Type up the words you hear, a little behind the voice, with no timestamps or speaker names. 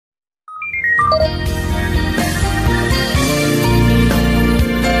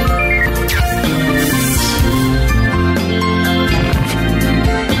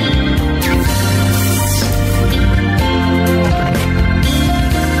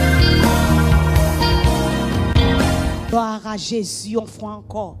à Jésus, on fera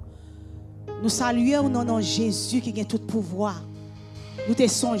encore. Nous saluons au nom de Jésus qui a tout pouvoir. Nous te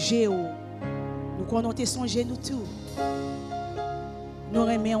songé, nous connaissons te songé nous tout. Nous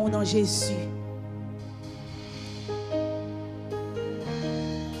remettons au nom de Jésus.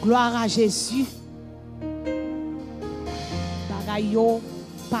 Gloire à Jésus. Bagayo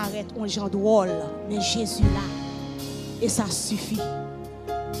paraît un genre drôle, mais Jésus là, et ça suffit.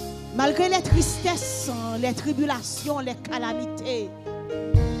 Malgré les tristesses, les tribulations, les calamités,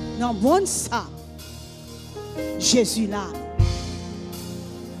 non bon ça, Jésus là.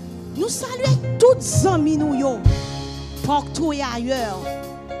 Nous saluons toutes les amis nous yo, partout et ailleurs,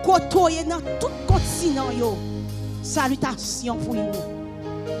 côté dans tout continent yo. Salutations pour nous.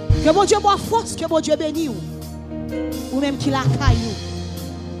 Que bon Dieu boit force, que bon Dieu bénisse ou même qu'il a caillou.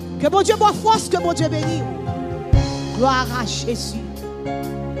 Que bon Dieu boit force, que bon Dieu bénisse. Gloire à Jésus.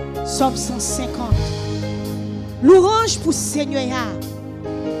 Somme 150. Louange pour Seigneur.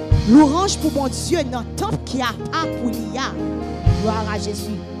 Louange pour mon Dieu dans le temple qui a pas pour l'IA. Gloire à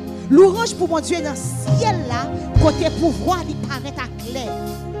Jésus. Louange pour mon Dieu dans le ciel là, côté pouvoir, il paraît à clair.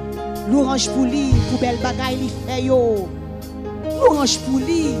 Louange pour lui, pour belle bagaille, il fait yo. Louange pour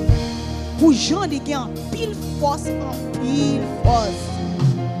lui, pour Jean qui a en pile force, en pile force.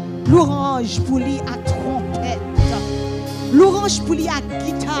 Louange pour lui à trompette. Louange pour lui à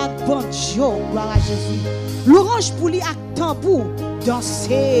guitare, banjo, gloire à Jésus. Louange pour lui à tambour,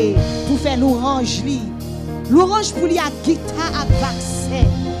 danser, pour faire louange lui. Louange pour lui à guitare, à vaccin.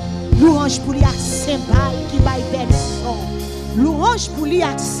 Louange pour lui à cymbale qui baille bel son. Louange pour lui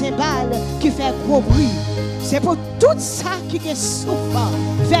à cymbale qui fait gros bruit. C'est pour tout ça qui est souffrant.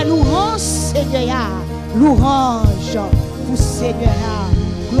 Fais louange, Seigneur. Louange pour Seigneur.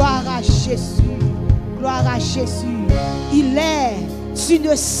 Gloire à Jésus. Gloire à Jésus. Il est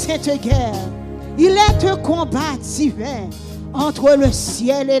une sainte guerre. Il est un combat divin entre le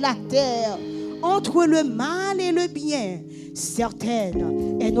ciel et la terre, entre le mal et le bien.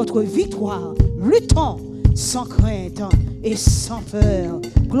 Certaine est notre victoire. Luttons sans crainte et sans peur.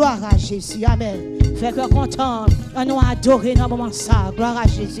 Gloire à Jésus. Amen. Fait que content, on nous adorer dans le moment ça. Gloire à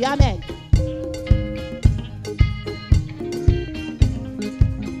Jésus. Amen.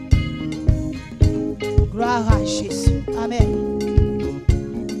 Gloire à Jésus. Amen.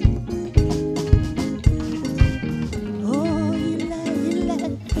 Oh,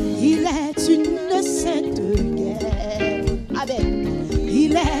 il est une sainte guerre. Amen.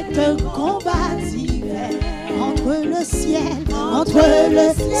 Il est un combat divin entre le ciel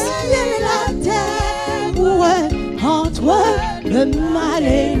et la terre. Ouais, entre le mal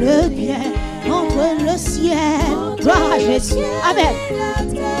et le bien, entre le ciel. Gloire à Jésus. Amen.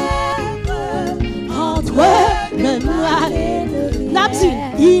 Entre le mal et le bien.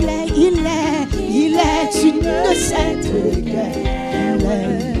 Il est une sainte guerre.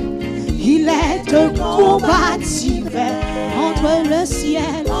 Il est un combat divin entre le ciel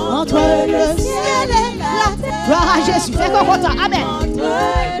et la terre. Gloire à Jésus. Fais qu'on content. Amen.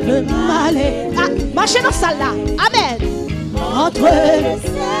 Entre le mal et marchez dans ça là. Amen. Entre le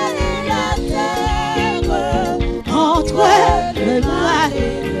ciel et la terre. Entre le mal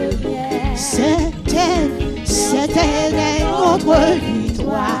et le bien. C'était notre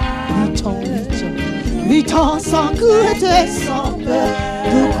victoire. Luttons sans crainte et sans peur.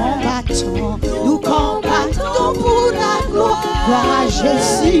 Nous combattons pour la gloire. Gloire à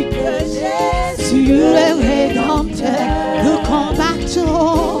Jésus, Jésus le Rédempteur. Nous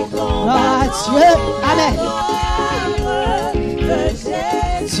combattons, gloire à Dieu. Amen.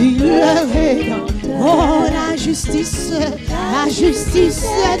 Jésus le Rédempteur. Oh, la justice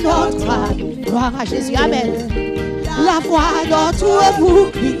est notre âme. Gloire à Jésus. Amen. La voix notre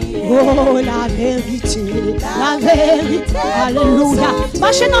bouclier. Oh, la vérité. Alléluia.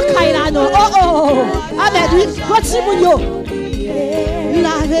 Marchez dans Kailano. Oh. Amen. Oui. Continue.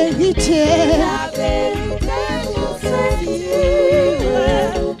 La vérité.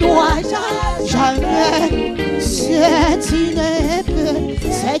 Toi, jamais. C'est une épée.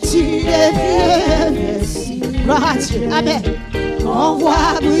 Gloire à Dieu. Amen. On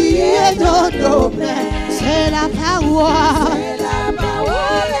voit briller dans nos mains. C'est la parole.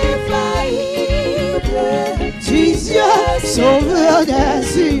 Du Dieu, sauveur des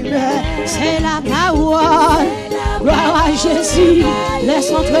humains, c'est la parole. Gloire à Jésus,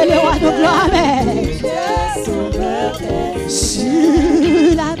 laisse entrer le roi de gloire. Amen.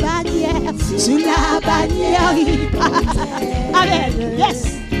 Sur la bannière, Amen. Yes.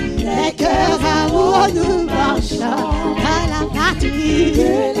 Les cœurs amoureux nous marchons à la patrie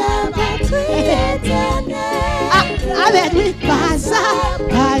éternelle. Amen, oui, pas ça,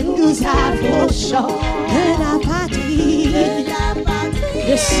 nous approchons de la patrie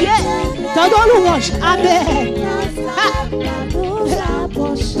Tendons louange. Amen.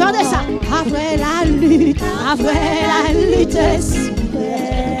 Tendez ça. Après la lutte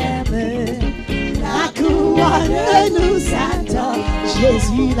suprême, la couronne nous attend.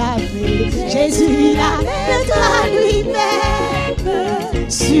 Jésus l'a fait lui-même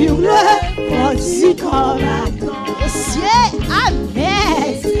sur le pont du combattant.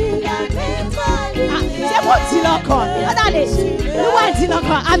 Amen. C'est bon, dis-le encore. Allez, nous allons dire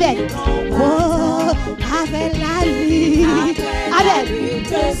encore. Amen. Oh, avec la lutte. Amen.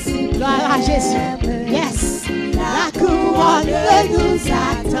 Gloire à Jésus. Yes. La couronne nous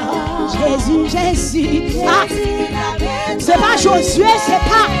attend. Jésus. Ah, c'est pas Josué, c'est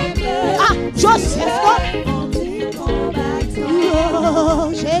pas Joseph.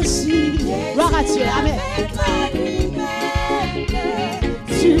 Oh, Jésus. Gloire à Dieu. Amen.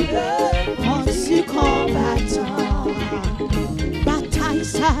 Tu le combattant. Bataille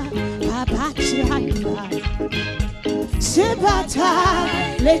ça, bataille. C'est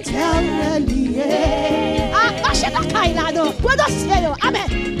bataille, l'éternel lié. Ah, marchez dans caille là, non. Quoi dossier, amen.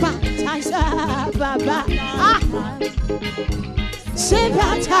 Bataille ça, baba. Ah, c'est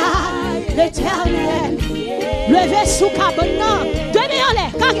bataille, l'éternel lié. Levez sous cabane, non. Demi en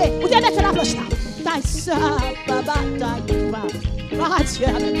l'air, carré. Vous devez mettre la cloche là. Taille ça, baba, taille, baba. Ah, Dieu,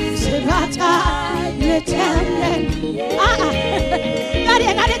 c'est bataille, l'éternel lié. Ah,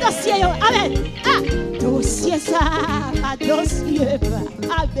 regardez dossier, amen. Ah, dossier ça, pas dossier,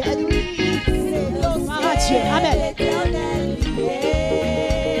 amen, oui. Ah, Dieu, amen.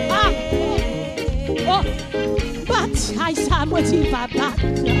 Ah, oh, bataille ça, moi dis pas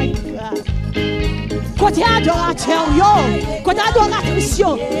bataille. Côté adorateur, yo, côté adoratrice,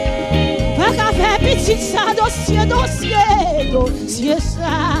 yo. Pas qu'à faire petit ça, dossier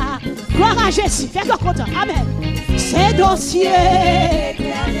ça. Gloire à Jésus, fais-le content, amen. C'est dossier.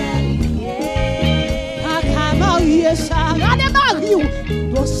 Pas qu'à marier ça, regardez Marie,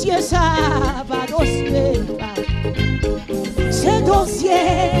 dossier ça, pas dossier. C'est dossier,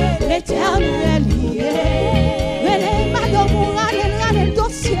 l'éternel lié. Mais madame, regardez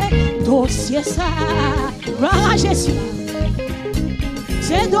dossier ça. Gloire à Jésus.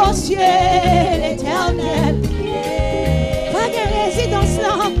 C'est dossier, l'éternel. Pas de résidence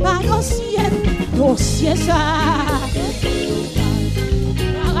là, pas dossier ça.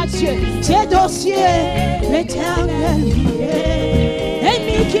 Gloire à Dieu. C'est dossier, l'éternel.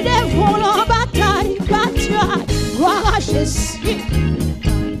 Ennemi qui dévore en bataille. Gloire à Jésus.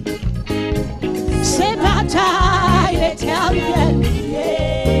 C'est bataille, l'éternel.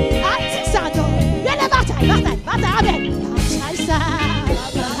 Ah, c'est ça, donc. Viens la bataille, amen. Bataille ça.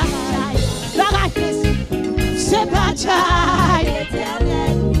 C'est bataille.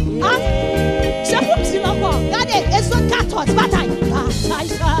 Ah, c'est pour me dire encore. Regardez, Exode 14, bataille. Bataille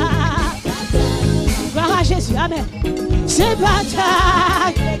ça. Gloire à Jésus, amen. C'est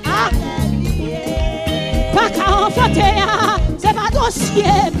bataille. Ah, pas qu'à enfanter, c'est pas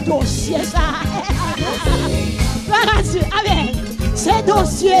dossier ça. Gloire à Dieu, amen. C'est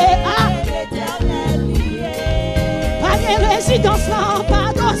dossier. Ah, pas de résidence là, pas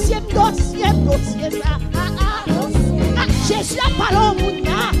dossier ça. Jésus a parlé au monde,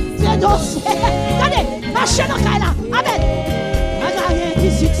 c'est dossier. Regardez, marchez dans le cas là, amen. Regardez,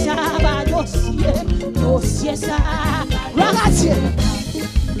 ici ça, va dossier ça. Gloire à Dieu.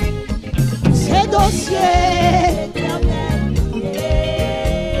 C'est dossier.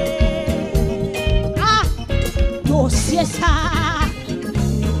 Ah, dossier ça.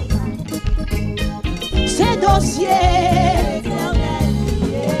 C'est dossier.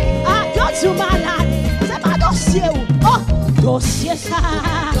 Ah, tu malade. C'est pas dossier. Oh, dossier ça.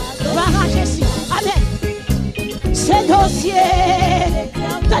 Gloire à Jésus. Amen. C'est dossier.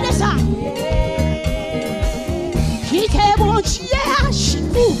 Tenez ça. Quittez mon Dieu à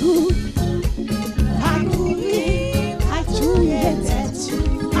Chibou. À courir, à tout est.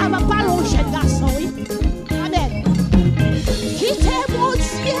 Ah, ma parole, jeune garçon, oui. Amen. Quittez mon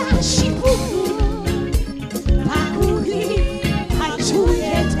Dieu à Chibou. À courir, à tout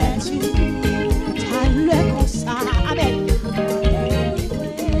est. Amen.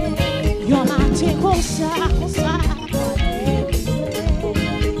 Yon matin comme ça.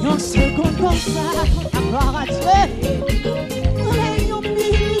 Yon seconde comme ça. Gloire à Dieu. Yon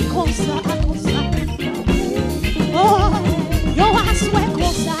minute comme ça. Oh, yon assoit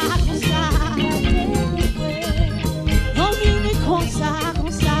comme ça. Yon minute comme ça.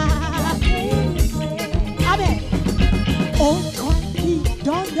 Amen. Oh, toi qui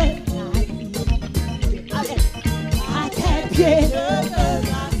donne la vie. Amen. Pied de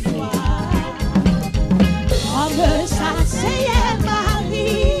m'asseoir comme ça c'est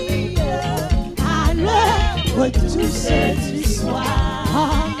Marie douce du soir.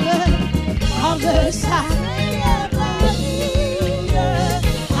 Comme ça,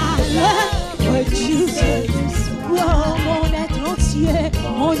 à l'heure douce du soir.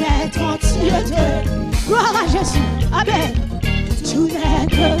 Mon être entier de gloire à Jésus. Amen. Tu n'es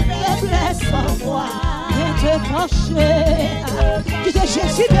que faiblesse en moi. Et te pencher. Tu t'es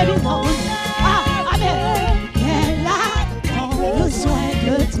Jésus béni, mon amen. Elle a besoin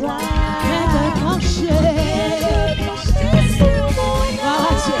de toi. Et te pencher. Gloire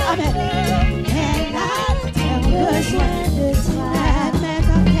à Dieu. Amen. Elle a besoin de toi.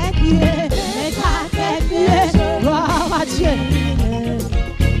 Mais ta tête, gloire à Dieu.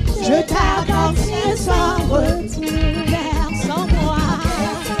 Je t'appartiens sans retour, vers sans moi.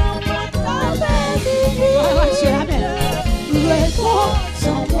 Gloire à Dieu, amen. Réponds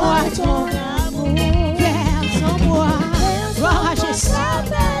sans moi ton amour, vers sans moi. Gloire à Jésus.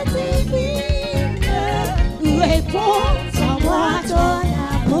 Réponds sans moi ton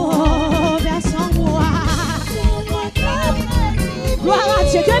amour, vers sans moi. Gloire à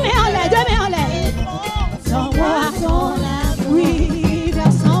Dieu, deux mains en l'air, deux mains en l'air. Sans moi ton amour, oui.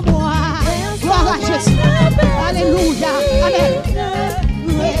 Alléluia, amen.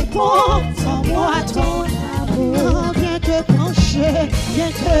 Réponds sans moi ton amour. Viens te pencher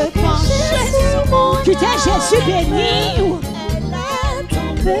sur mon âme. Tu t'es Jésus béni. Elle a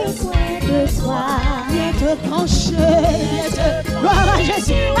tant besoin de toi. Viens te pencher, gloire à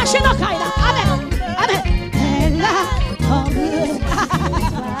Jésus. Lâchez nos cailles là, amen, amen. Elle a tant besoin de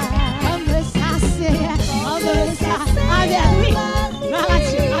toi. Comme ça c'est, amen, oui. Gloire à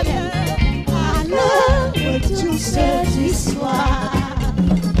Dieu, amen. Douce du soir,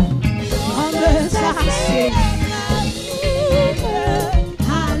 comme ça c'est,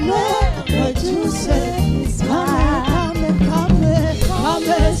 à l'heure douce du soir,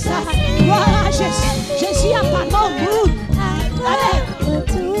 comme ça, gloire à Jésus, Jésus a pas mon goût, amen,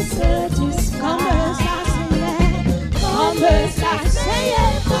 douce du soir, comme ça c'est,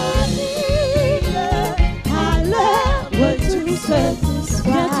 à l'heure douce du soir,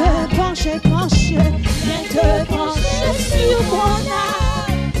 viens te pencher, viens te pencher sur mon âme.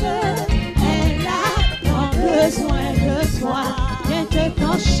 Elle a tant besoin de toi. Viens te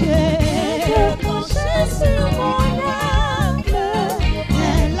pencher sur mon âme.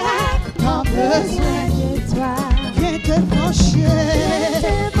 Elle a tant besoin de toi. Viens te pencher,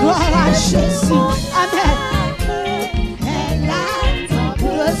 gloire à Jésus. Amen. Elle a tant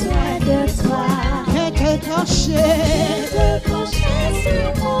besoin de toi. Viens te pencher sur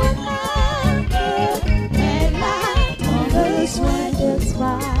mon âme. Elle a tant besoin de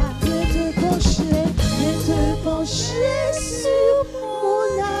toi. Viens te pencher sur mon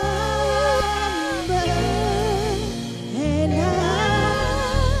âme. Elle a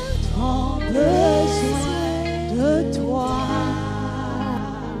tant besoin de toi.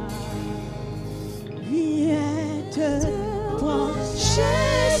 Viens te pencher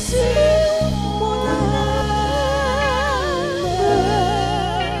sur mon âme.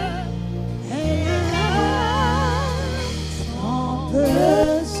 Elle a tant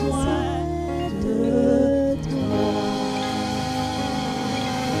besoin de toi.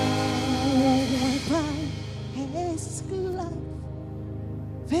 Pas esclave,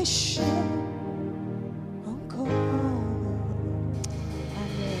 péché encore.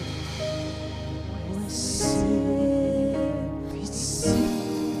 Moi c'est pitié,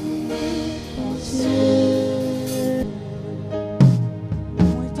 mon Dieu.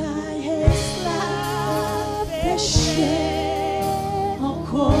 Moi pas esclave, péché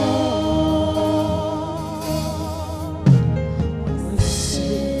encore. Moi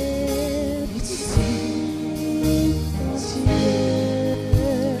c'est pitié, mon Dieu.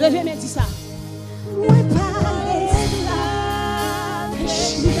 Levez-moi, dis ça. Moi pas esclave,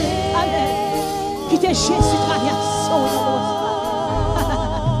 péché. Amen. Qui t'es Jésus traverse son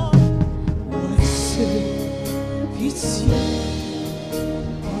Moi c'est pitié,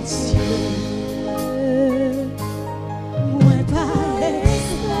 mon Dieu. Moi pas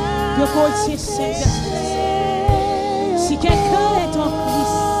esclave. Le côté Saint-Esprit. Si quelqu'un est en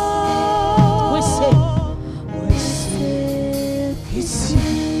Christ, moi c'est pitié,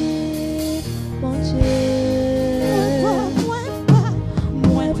 mon Dieu.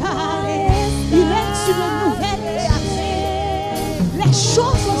 Moi pas, il est sur une nouvelle création. Les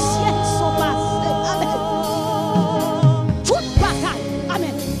choses anciennes sont passées. Amen. Toute bataille.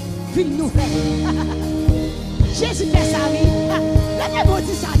 Amen. Une nouvelle. Jésus fait sa vie. La Bible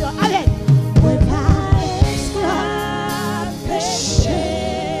dit ça. Amen. Moi pas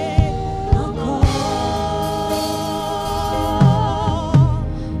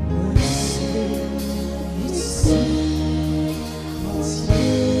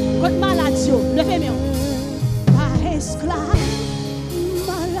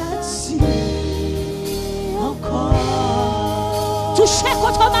toucher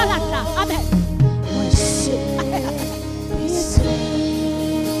contre malade là. Amen. Merci.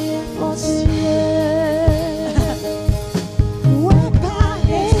 Mon Dieu.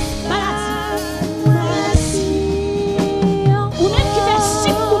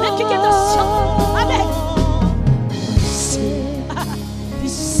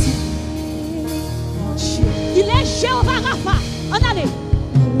 Jéhovah Rapha, en allez.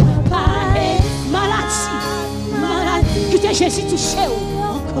 Maladie. Que t'es Jésus touché.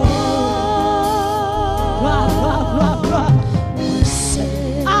 Encore. Gloire.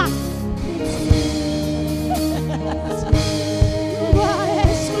 Ah.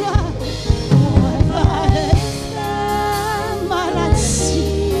 Maladie.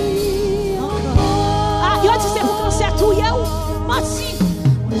 Ah, il dit c'est pour cancer tout hier ou? Merci.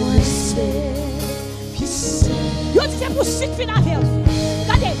 C'est pour suite finale.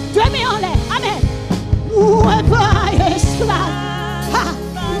 Regardez, deux mains en l'air. Amen. Ouais, pas esclave.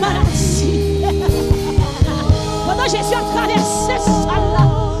 Maladie. Pendant Jésus a traversé ça là,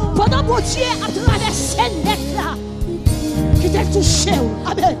 pendant mon Dieu a traversé net là, qui t'a touché.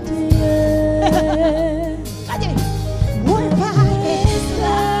 Amen. Regardez. Ouais, pas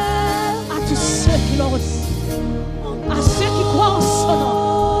esclave. À tous ceux qui l'ont reçu, à ceux qui croient en son nom.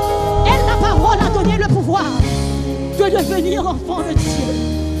 Elle, la parole, a donné le pouvoir de devenir enfant de Dieu.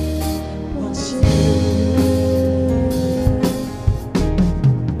 Mon Dieu.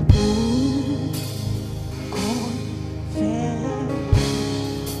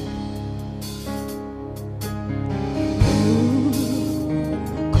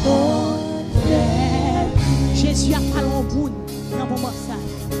 Jésus a parlé en bout dans mon message.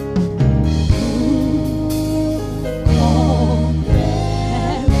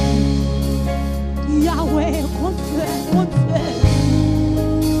 Yahweh,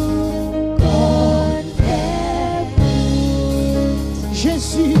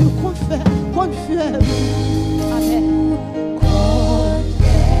 Jésus, confère. Amen.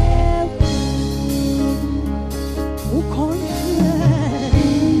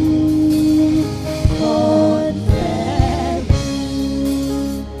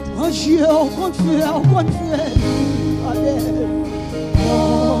 Dieu, confère. Amen.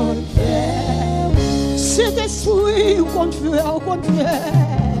 Saint-Esprit, confère.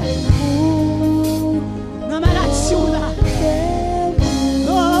 Dans ma nation là.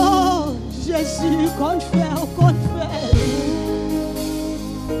 Oh, Jésus, confère.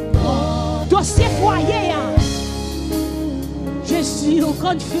 Dans ces foyers, Jésus,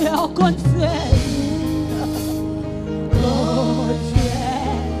 confère.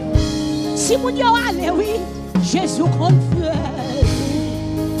 Si vous y allez, oui, Jésus confère.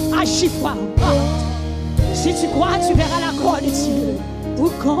 Agis fort. Si tu crois, tu verras la gloire de Dieu. Ou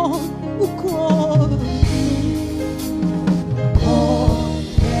quand.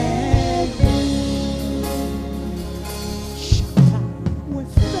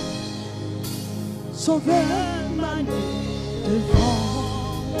 Sauveur-moi devant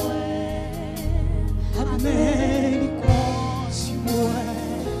moi. Amen. Conçu-moi.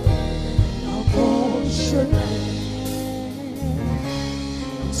 Encore chemin.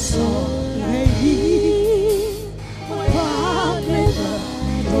 Soleil. Pas de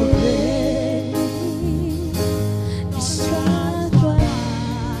doré. Histoire toi.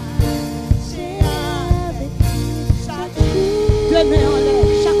 C'est avec chaque jour. Demain en l'air,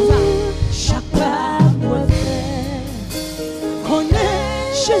 chaque pas, moi fait. Connais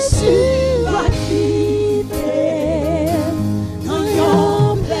Jésus va quitter. Dans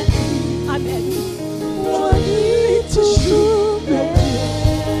yon pleine. Amen. On dit toujours bien.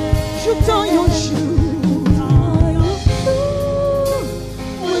 Je t'en yon jour.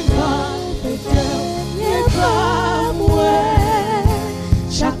 On va faire. Et pas moi.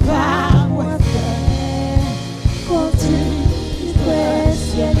 Chaque pas, moi fait. Continue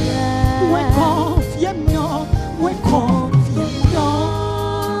impressionnant. Moi confiant.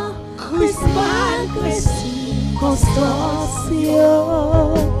 Christ malgré si constance.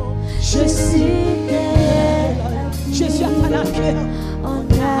 Je suis derrière. Jésus a pas la cœur. En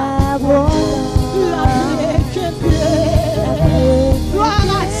abondance. La paix que plaît. Gloire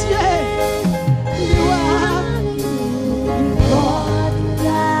à Dieu. Gloire.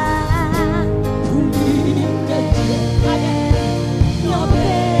 Pour lui que Dieu. Amen. Non,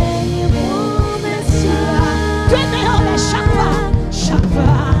 paix, mon Messie. Demain, on est chaque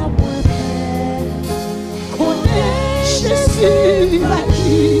pas, moi fait. Connais Jésus va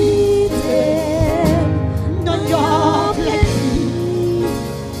quitter. Non, yon pleine.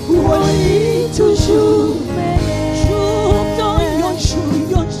 Où on lit toujours. Jour dans yon jour.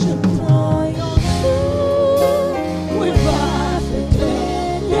 Oui, va faire.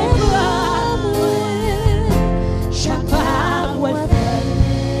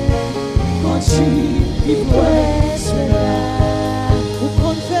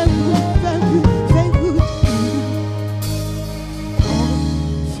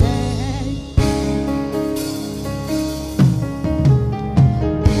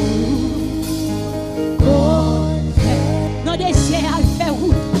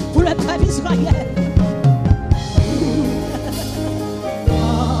 Israël.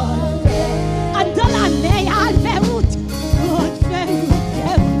 Dans la mer, elle fait route.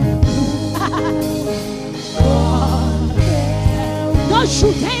 Dans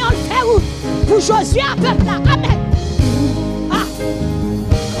Jourdain, on fait route. Pour Josué, à peuple là. Amen.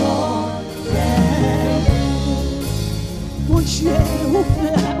 Mon Dieu, ouvre.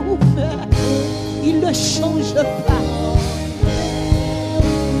 Il ne change pas.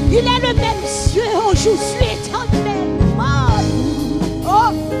 Il est le même Dieu aujourd'hui éternellement.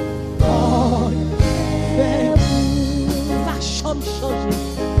 Oh, va changer.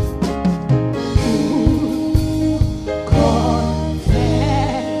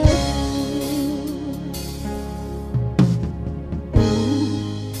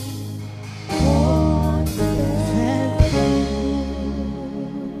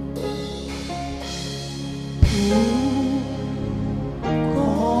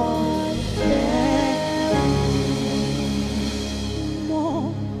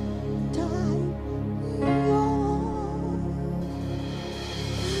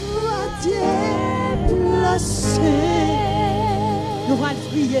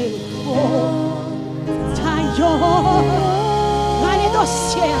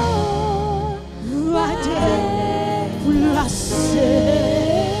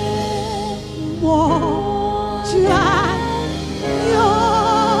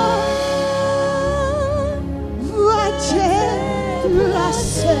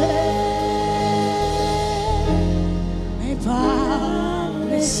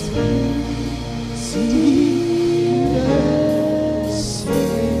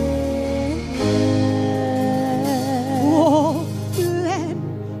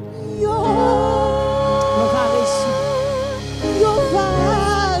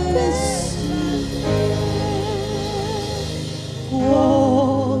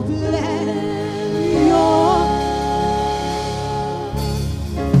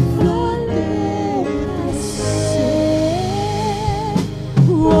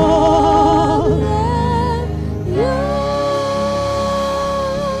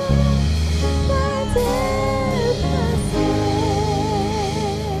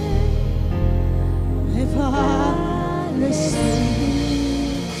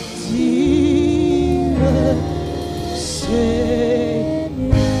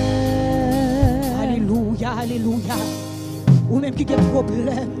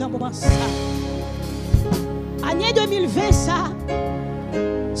 Année 2020, ça,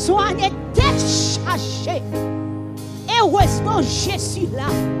 son année déchargée. Heureusement, je suis là.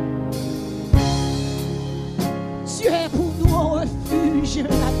 Tu es pour nous un refuge, un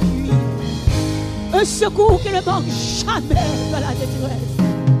appui, un secours qui ne manque jamais dans la détresse.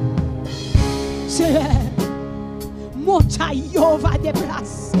 C'est montagne, on va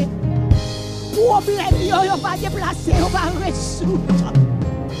déplacer. Problème, on va déplacer, on va résoudre.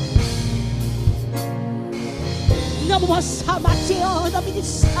 Non, moi, ça m'a dit, on dit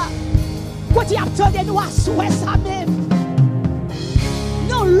ça. Quand il y a de nous à souhait ça même.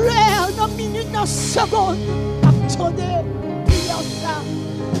 Non, l'heure, non, minute, non, seconde. Attendez, prions ça.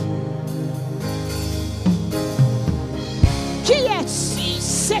 Qui est-ce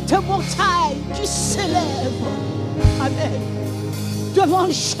cette montagne qui s'élève? Amen. Devant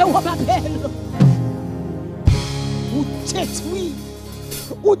Jéhovah-Babel. Ou détruit,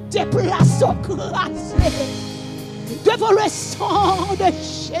 ou déplace, ou crasé. Devant le sang de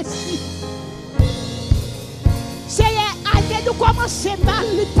Jésus. C'est l'année nous commencer mal,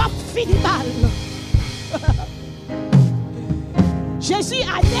 le pape finit mal. Jésus,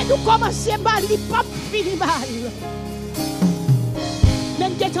 année nous commencer mal, le pape finit mal.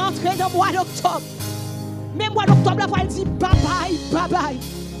 Même qui est entré dans le mois d'octobre. Mais le mois d'octobre, la voix dit bye bye, bye bye.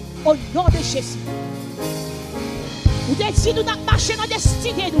 Au nom de Jésus. Vous dites si nous avons marché dans la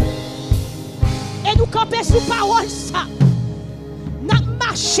destinée, nous. Et nous camper sous parole ça. Nous avons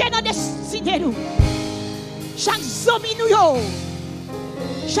marché dans la destinée, nous. Chaque zombie nous yo.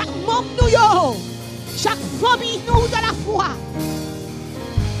 Chaque membre nous yo. Chaque famille nous de la foi.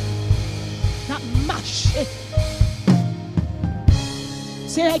 Nous avons marché.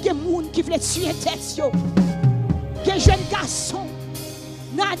 C'est les gens qui veulent tuer tête yo. Les jeunes garçons.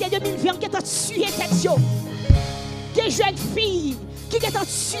 Dans l'année 2020 qui ont tué tête yo. Les jeunes filles qui ont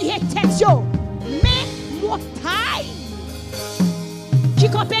tué tête yo. Mais montagne qui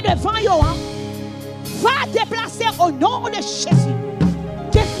campait devant yo va déplacer au nom de Jésus.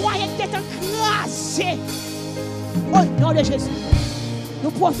 Que foyer qui est écrasé au nom de Jésus.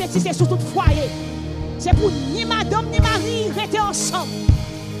 Nous prophétisons sur tout foyer. C'est pour ni madame ni mari rester ensemble.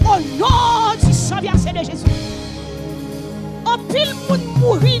 Au nom du sang versé de Jésus. En pile monde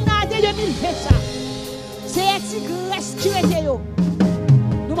mourir dans l'année 2020. fait ça. C'est un tigresse qui était yo.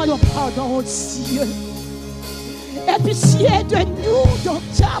 Nous demandons pardon au Dieu. Et pitié de nous dans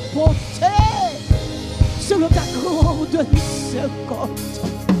ta bonté. Selon ta grande miséricorde.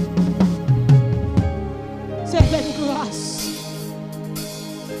 C'est avec nous grâce.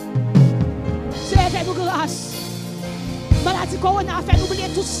 C'est avec nous grâce. Maladie corona a fait nous oublier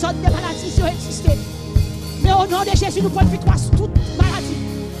toutes sortes de maladies qui ont existé. Mais au nom de Jésus, nous prenons victoire sur toute maladie.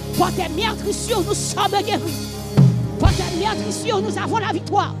 Par tes meurtrissures, nous sommes guéris. Par tes meurtrissures, nous avons la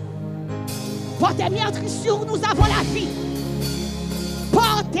victoire. Par tes meurtrissures, nous avons la vie.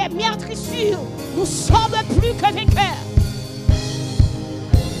 Par tes meurtrissures, nous sommes plus que vainqueurs.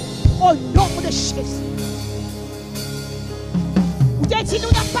 Au nom de Jésus. Vous te dit,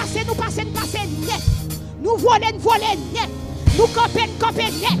 nous passons net. Nous volons net. Nous camper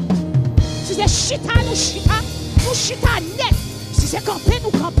net. Si c'est chita, nous chita net. Si c'est camper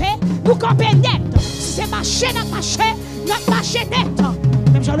net. Si c'est marcher, notre marché net.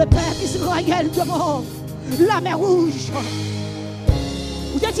 Même Jean le Père Israël demande la mer rouge.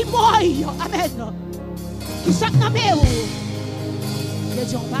 Vous te dit, moi, amen. Qui s'en nomme où? Il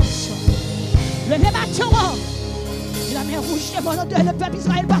dit, on marche. Le même bâtiment. La mer rouge, le peuple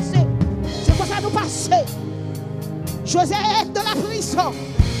Israël passé. C'est pour ça que nous passons. Joseph de la prison.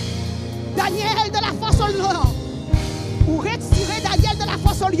 Daniel de la fosse au lion. Ou retirer Daniel de la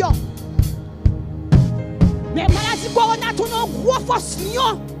fosse au lion. Mais maladie corona, tout nos gros force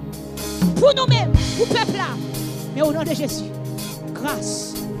lion. Pour nous-mêmes, pour le peuple là. Mais au nom de Jésus.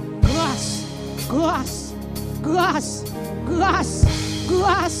 Grâce,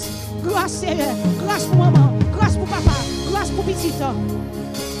 Seigneur. Grâce pour maman, grâce pour papa, grâce pour petit.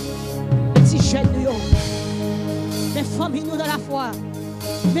 Petit jeune nous, mes familles nous dans la foi,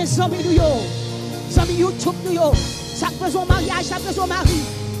 mes amis nous, amis YouTube nous, ça a besoin de mariage, ça a besoin de mari,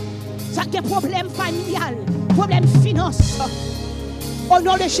 ça a des problèmes familiales, problèmes finance. Au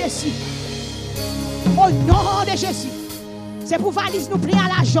nom de Jésus. Au nom de Jésus. C'est pour valise nous plier à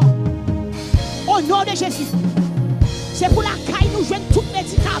l'argent. Au nom de Jésus. C'est pour la caille nous joindre tout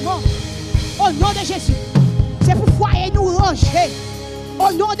médicament. Au nom de Jésus. C'est pour foyer nous ranger.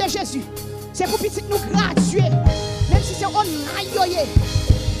 Au nom de Jésus. C'est pour petit nous graduer. Même si c'est online.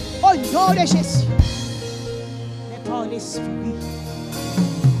 Au nom de Jésus. Mais par l'Esprit.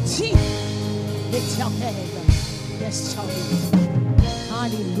 Dis l'Éternel des saints.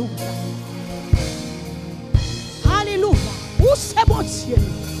 Alléluia. Alléluia. Où c'est mon Dieu?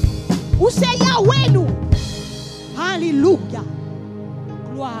 Où c'est Yahweh nous? Alléluia.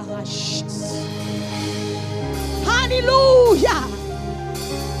 Gloire à Jésus. Alléluia.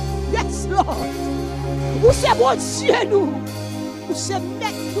 Yes, Lord. Où c'est mon Dieu nous? Où c'est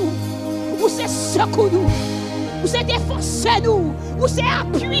mettre nous? Où c'est secours nous? Où c'est défenser nous? Où c'est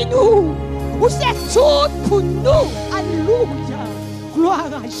appui nous? Où c'est tout pour nous? Alléluia.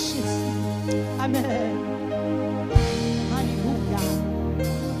 Gloire à Jésus. Amen. Alléluia.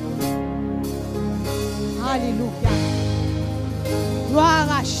 Alléluia. Gloire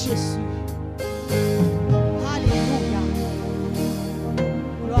à Jésus. Alléluia.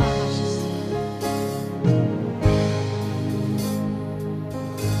 Gloire à Jésus.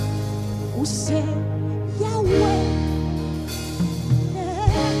 Où c'est Yahweh?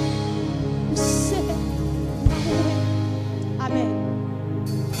 Où c'est Yahweh? Amen.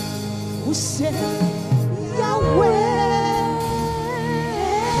 Où c'est Yahweh?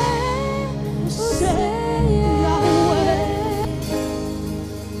 Où c'est Yahweh?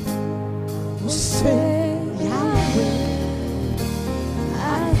 Où c'est Yahweh?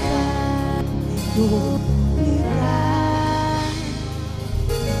 Atak et Omega.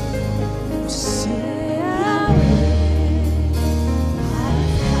 Où c'est Yahweh?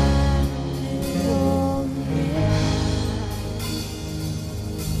 Atak et Omega.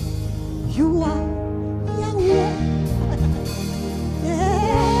 You are Yahweh.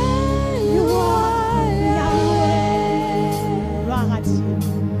 Yeah, you are Yahweh. Gloire à Dieu.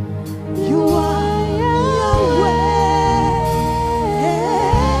 You are Yahweh. Yeah,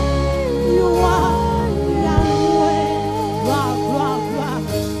 you are Yahweh. Gloire, gloire, gloire.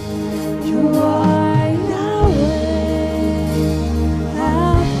 You are Yahweh.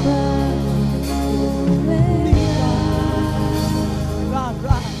 Alpha and Omega. Gloire,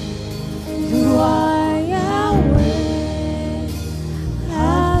 gloire. You are Yahweh,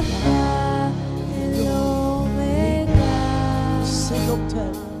 Alpha and Omega. C'est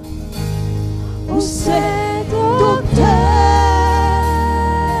docteur. Où c'est docteur?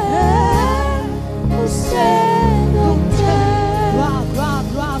 Où c'est docteur? Gloire, gloire,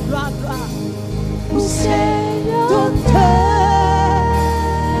 gloire, gloire, gloire. Où c'est docteur?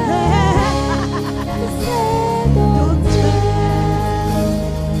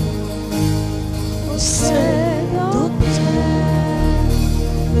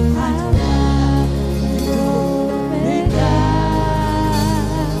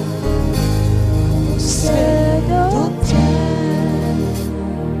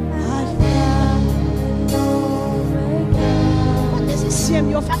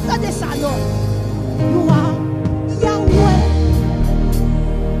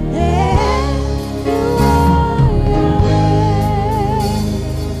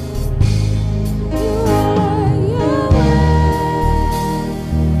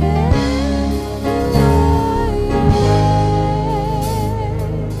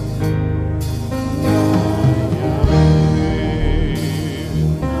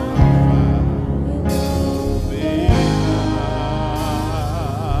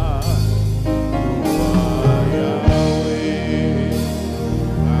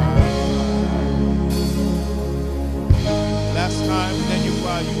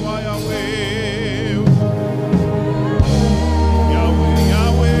 You are Yahweh. Yahweh,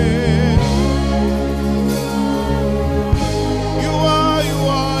 Yahweh. You are, you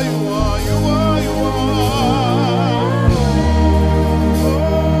are, you are, you are, you are.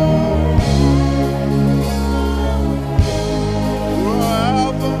 You are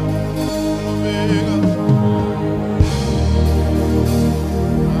Alpha and Omega.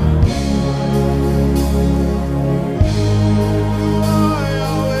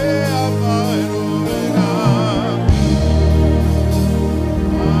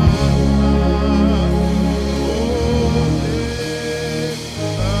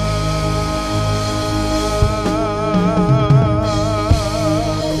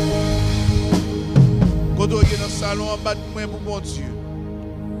 Quand on est dans le salon, on bat de main pour mon Dieu.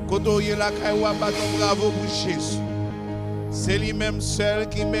 Quand on est là, on bat un bravo pour Jésus. C'est lui-même seul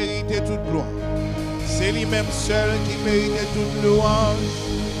qui méritait toute gloire. C'est lui-même seul qui méritait toute louange.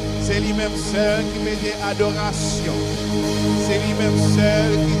 C'est lui-même seul qui méritait adoration. C'est lui-même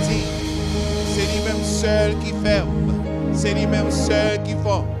seul qui dit. C'est lui-même seul qui ferme. C'est lui-même seul qui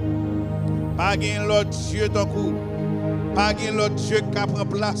forme. Pas qu'un l'autre Dieu t'en coule. Pas qu'un l'autre Dieu qui prend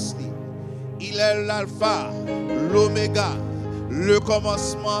place. Il est l'alpha, l'oméga, le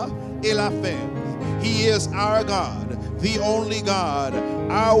commencement et la fin. He is our God, the only God,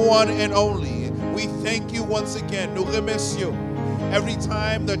 our one and only. We thank you once again. Nous remercions. Every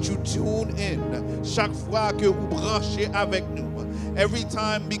time that you tune in, chaque fois que vous branchez avec nous, every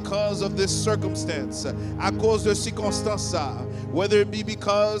time because of this circumstance, à cause de circonstances, whether it be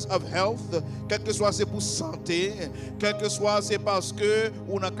because of health, quel que soit c'est pour santé, quel que soit c'est parce que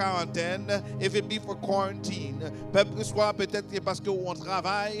on est en quarantaine, if it be for quarantine, quel que soit peut-être parce que on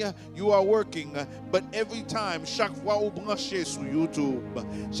travaille, you are working, but every time, chaque fois vous branchez sur YouTube,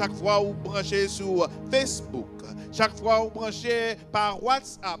 chaque fois vous branchez sur Facebook, chaque fois vous branchez par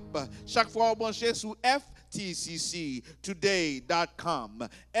WhatsApp, chaque fois vous branchez sur FTCC today.com.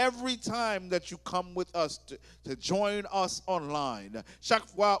 Every time that you come with us to join us online, chaque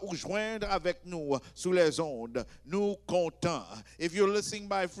fois vous joindre avec nous sur les ondes, nous comptons. If you're listening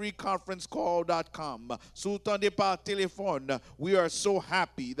by freeconferencecall.com, sous tendez par téléphone, we are so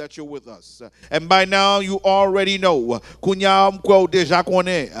happy that you're with us. And by now you already know, kounya ou déjà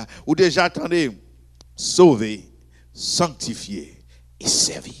connaît, ou déjà attendez, sauver, sanctifier et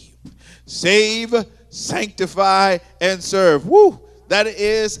servir. Save, sanctify, and serve. Woo! That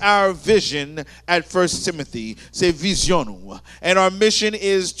is our vision at 1 Timothy. C'est vision nous. And our mission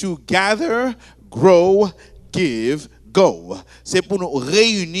is to gather, grow, give, go. C'est pour nous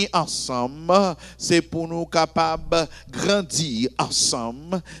réunir ensemble. C'est pour nous capables grandir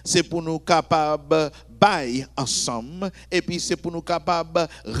ensemble. C'est pour nous capables bailler ensemble. Et puis c'est pour nous capables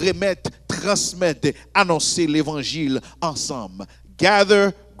remettre, transmettre, annoncer l'évangile ensemble.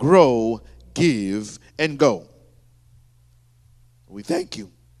 Gather, grow, give, and go. We thank you.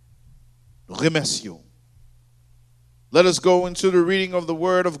 Nous remercions. Let us go into the reading of the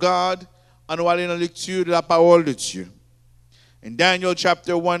Word of God. Nous allons dans la lecture de la parole de Dieu. In Daniel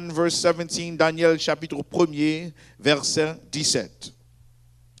chapter 1 verse 17, Daniel chapitre 1er verset 17.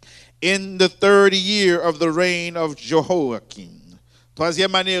 In the third year of the reign of Jehoiakim,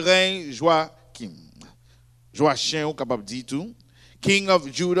 troisième année règne Joachim, Joachim, ou capable de dire tout, king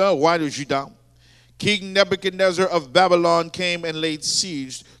of Judah, roi de Juda, King Nebuchadnezzar of Babylon came and laid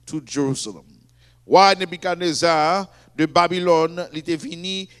siege to Jerusalem. Roi Nebuchadnezzar de Babylone l'était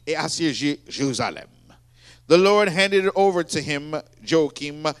venu et assiégé Jérusalem. The Lord handed it over to him,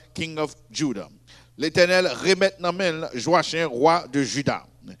 Joachim, king of Judah. L'Éternel remet dans main Joachim, roi de Juda,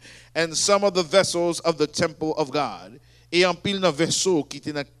 and some of the vessels of the temple of God, et en pile de vaisseaux qui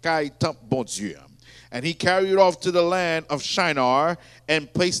étaient dans le temple bon Dieu. And he carried off to the land of Shinar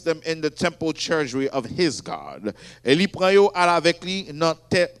and placed them in the temple treasury of his God. Et il prend yo à avec lui dans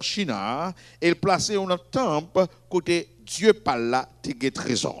terre Shinar et il placé dans temple côté Dieu par là te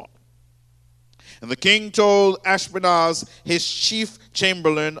trésor. And the king told Ashpenaz, his chief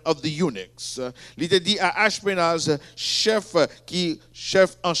chamberlain of the eunuchs. Il a dit à Ashpenaz, chef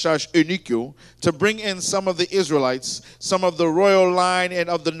en charge eunuque, to bring in some of the Israelites, some of the royal line and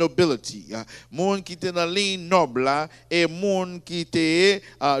of the nobility. Moun qui était dans la ligne noble et moun qui était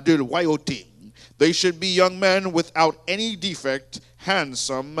de royauté. They should be young men without any defect,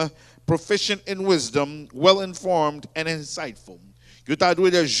 handsome, proficient in wisdom, well informed and insightful. Je t'ai doué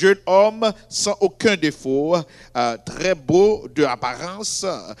de jeunes hommes sans aucun défaut, très beaux de apparence,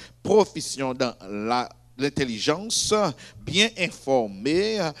 proficients dans l'intelligence, bien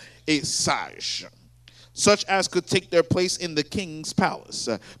informés et sages. Such as could take their place in the king's palace.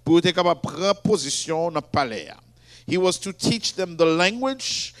 Pour être capable de prendre position dans le palais. He was to teach them the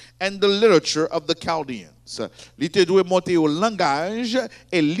language and the literature of the Chaldeans. Il était doué monter au langage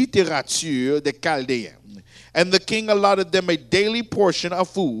et littérature des Chaldéens. And the king allotted them a daily portion of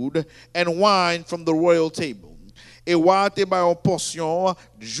food and wine from the royal table. Et roi te ba une portion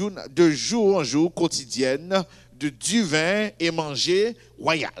de jour en jour quotidienne de du vin et manger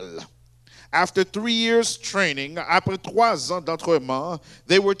royal. After 3 years training, après 3 ans d'entraînement,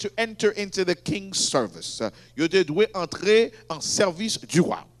 they were to enter into the king's service. Ils devaient entrer en service du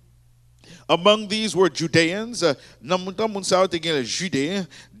roi. Among these were Judeans, Judée,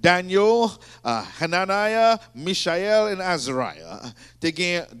 Daniel, Hananiah, Mishael, and Azariah.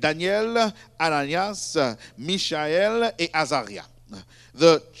 Daniel, Ananias, Mishael, et Azariah.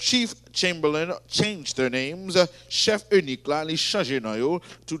 The chief chamberlain changed their names. Chef unique là, les changé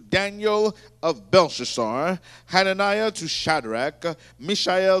to Daniel of Belshazzar, Hananiah to Shadrach,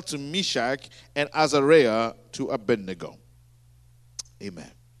 Mishael to Meshach, and Azariah to Abednego.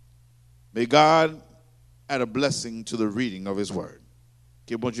 Amen. May God add a blessing to the reading of His Word.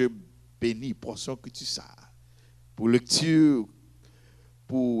 Que bon Dieu bénisse portion que tu sais pour lecture,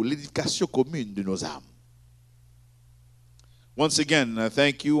 pour l'éducation commune de nos âmes. Once again,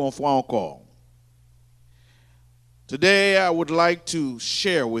 thank you une fois encore. Today, I would like to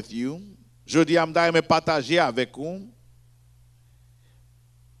share with you, jeudi amda me partager avec vous,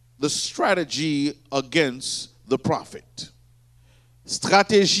 the strategy against the prophet.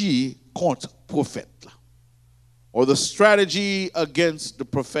 Stratégie contre prophète. Or the strategy against the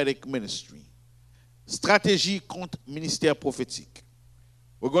prophetic ministry. Stratégie contre ministère prophétique.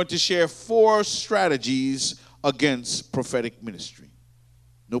 We're going to share 4 strategies against prophetic ministry.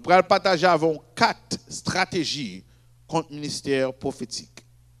 Nous pourrons partager avec 4 stratégies contre ministère prophétique.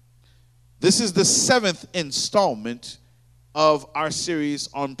 This is the 7th installment of our series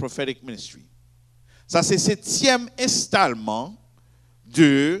on prophetic ministry. Ça c'est 7e installement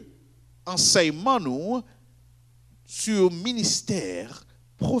de enseignement nous sur ministère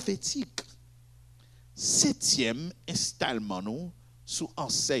prophétique. 7e installement nous sur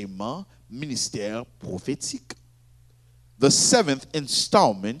enseignement ministère prophétique. The 7th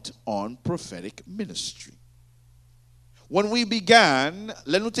installment on prophetic ministry. When we began,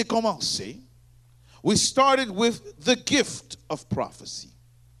 nous avons commencé, we started with the gift of prophecy.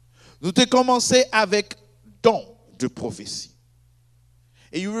 Nous avons commencé avec don de prophétie.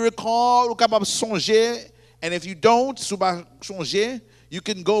 And you recall, vous êtes capable de songer, and if you don't, si vous ne songer, you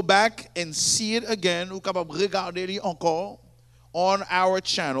can go back and see it again. Vous êtes capable de regarder encore on our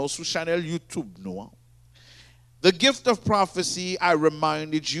channel, sur channel YouTube. The gift of prophecy, I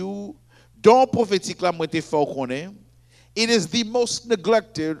reminded you, don prophétique la moi te fait connaître. It is the most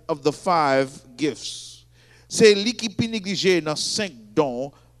neglected of the 5 gifts. C'est lui qui est négligé dans 5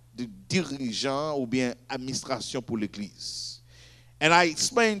 dons de dirigeants ou bien administration pour l'église. And I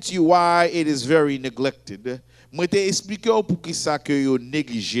explained to you why it is very neglected. Moi te expliqué pour qui ça que yo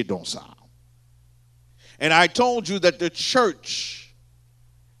négligé dans ça. And I told you that the church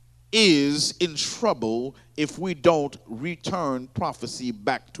is in trouble if we don't return prophecy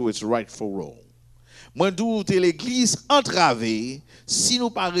back to its rightful role. Moi d'où l'église entravée si nous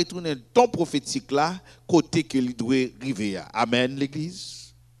pas retourner ton prophétique là côté que il doit arriver. Amen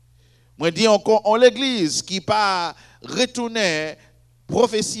l'église. Moi dis encore on l'église qui pas retourner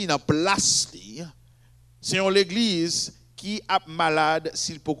prophétie dans place li, c'est l'église qui est malade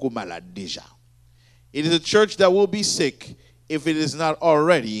s'il peut être malade déjà. It is a church that will be sick if it is not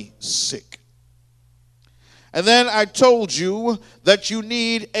already sick. And then I told you that you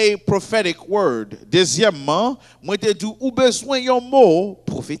need a prophetic word. Deuxièmement, moi te dit ou besoin yon mot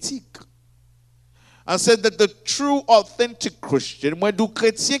prophétique. I said that the true authentic Christian, moi du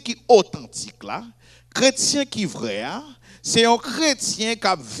chrétien qui authentique là, chrétien qui vrai, c'est un chrétien qui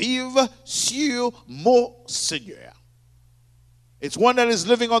vive sur mot Seigneur. It's one that is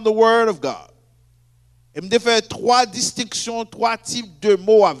living on the word of God. Et me fait 3 distinctions, 3 types de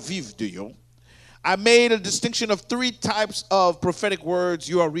mots à vivre de yon. I made a distinction of 3 types of prophetic words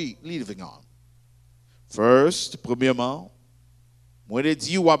you are living on. First, premièrement, moi je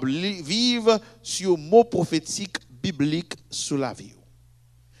dis ou vivre sur mot prophétique biblique sous la vie.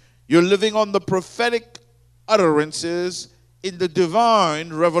 You're living on the prophetic utterances in the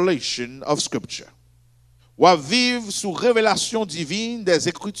divine revelation of Scripture. Ou à vivre sous révélation divine des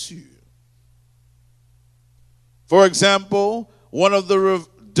Écritures. For example, one of the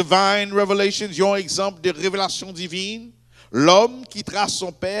divine revelations, yon exemple de révélation divine, l'homme quittera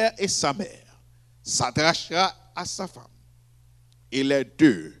son père et sa mère, s'attachera à sa femme, et les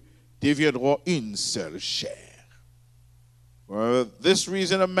deux deviendront une seule chair. For this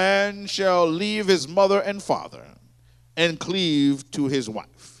reason a man shall leave his mother and father, and cleave to his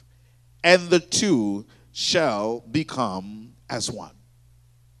wife, and the two shall become as one.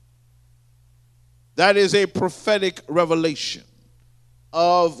 That is a prophetic revelation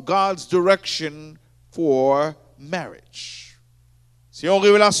of God's direction for marriage. C'est une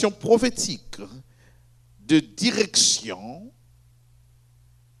révélation prophétique de direction,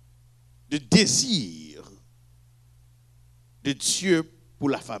 de désir de Dieu pour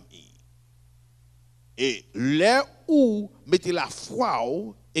la famille. Et là où mettez la foi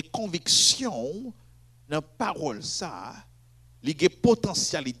et conviction dans la parole, ça, il y a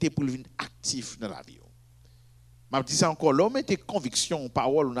potentialité pour devenir actif dans la vie. Je dis ça encore, l'homme mettez conviction,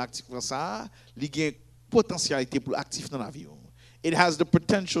 parole ou actif dans ça, il y a potentialité pour actif dans la vie. It has the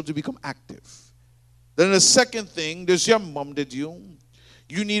potential to become active. Then the second thing, deuxième membre de Dieu,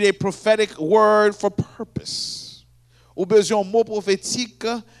 you need a prophetic word for purpose. Ou besoin d'un mot prophétique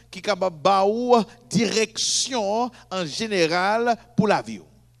qui est capable de direction en général pour la vie.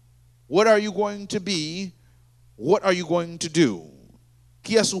 What are you going to be? What are you going to do?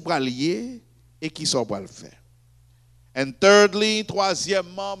 Qui est-ce pour lier et qui sont pour le faire? And thirdly, troisième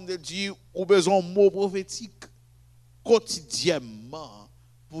membre de Dieu, ou besoin d'un mot prophétique quotidiennement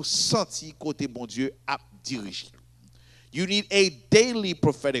pour sentir côté bon Dieu à diriger. You need a daily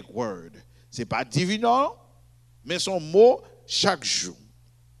prophetic word. C'est pas divin, mais son mot chaque jour.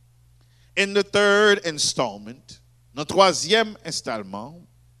 In the third installment, dans troisième installement,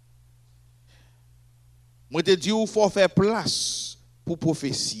 moi te dis il faut faire place pour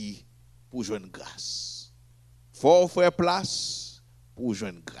prophétie pour joindre grâce. Faut faire place pour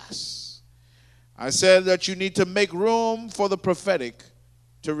joindre grâce. I said that you need to make room for the prophetic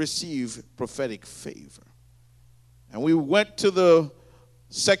to receive prophetic favor. And we went to the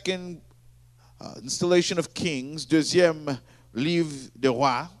second installation of Kings, deuxième livre des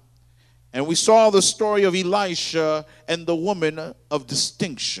rois, and we saw the story of Elisha and the woman of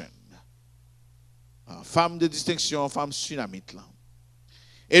distinction. Femme de distinction, femme tsunamite là.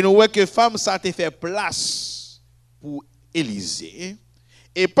 Et nous voyons que femme ça te fait place pour Élisée.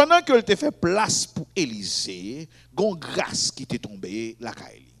 Et pendant qu'elle te fait place pour Élisée, gon grâce qui t'est tombée la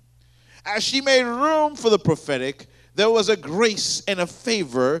Kaili. As she made room for the prophetic, there was a grace and a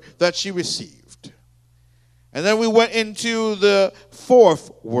favor that she received. And then we went into the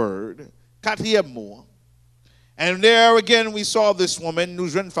fourth word, quatrième mot. And there again we saw this woman, nous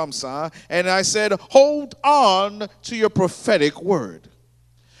jeune femme ça, and I said, hold on to your prophetic word.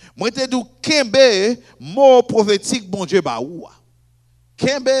 Moi te dou kembe mot prophétique bon Dieu ba oua.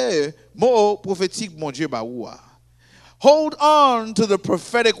 Kembe mot prophétique bon Dieu ba oua. Hold on to the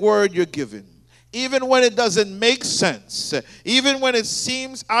prophetic word you're given. Even when it doesn't make sense, even when it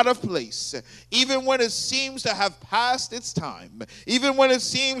seems out of place, even when it seems to have passed its time, even when it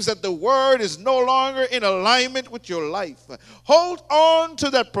seems that the word is no longer in alignment with your life, hold on to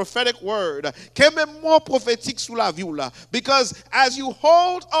that prophetic word. Because as you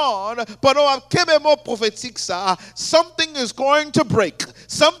hold on, something is going to break,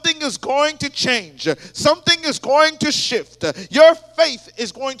 something is going to change, something is going to shift. Your faith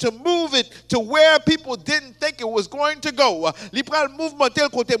is going to move it to where people didn't think it was going to go. And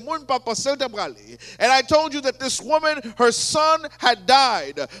I told you that this woman, her son had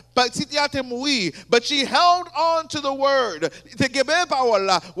died, but she held on to the word.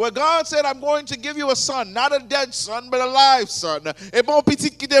 Where God said, I'm going to give you a son, not a dead son, but a live son. And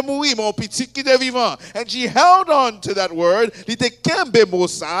she held on to that word.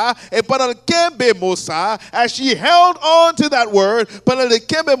 As she held on to that word,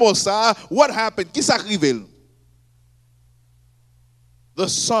 what happened? Qui s'arrive? The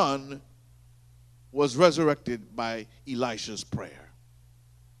son was resurrected by Elisha's prayer.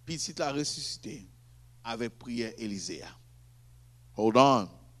 Petit la ressuscité avec prière Élisée. Hold on.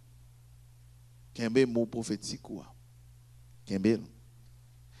 Kembe mot prophétique quoi? Kembe.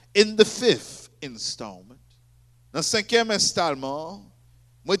 In the fifth installment, dans cinquième installment,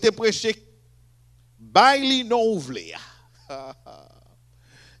 moi te prêché baili non ouvlé.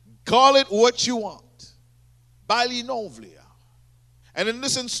 Call it what you want. Baili non ouvlé. And in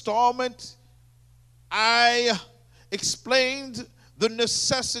this installment, I explained the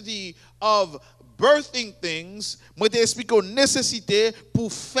necessity of birthing things. Moi te expliqué la nécessité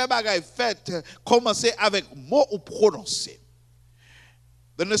pour faire bagay fait, commencer avec mot ou prononcer.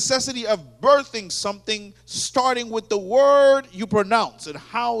 The necessity of birthing something starting with the word you pronounce and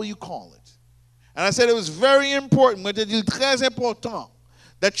how you call it. And I said it was very important, moi te dit très important,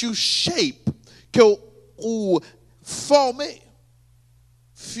 that you shape, ou former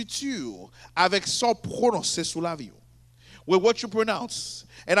futur avec son prononcé sous la vie. with what you pronounce.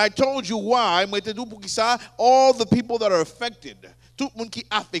 And I told you why. All the people that are affected, tout le monde qui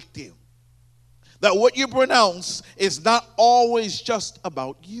affecté, that what you pronounce is not always just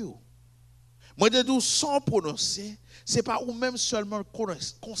about you. Moi de tout sans prononcer, c'est pas ou même seulement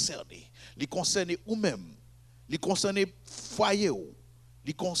concerné. Il concerne ou même, il concerne foyer ou,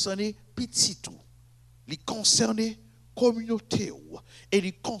 il concerne petit ou, il concerne communauté ou, et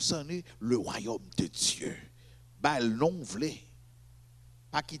il concerne le royaume de Dieu. Bah non vle,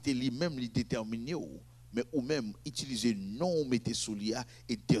 pas quitter lui-même lui déterminer ou, mais ou même utiliser non mettez sous lia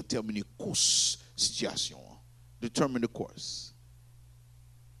et déterminer course situation, determine the course.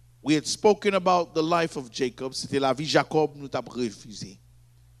 We had spoken about the life of Jacob. C'était la vie Jacob nous t'a refusé.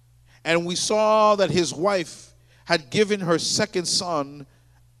 And we saw that his wife had given her second son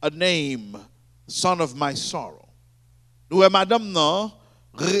a name, son of my sorrow. Nous, madame, non,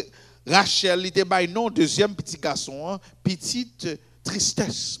 Rachel, était by nom, deuxième petit garçon, petite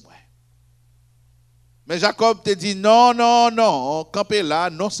tristesse. Mais Jacob te dit, non, non, non, campez là,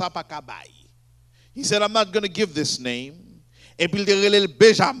 non, ça pas kabay. He said, I'm not going to give this name. Et puis il te relève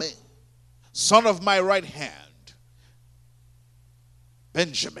Benjamin, son of my right hand.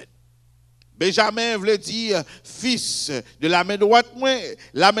 Benjamin. Benjamin voulait dire fils de la main droite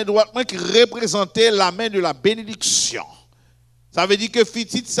moi qui représentait la main de la bénédiction. Ça veut dire que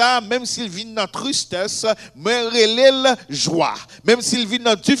petit ça, même s'il vit dans tristesse, moi relève joie. Même s'il vit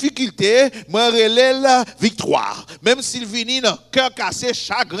dans difficulté, moi relève victoire. Même s'il vit dans cœur cassé,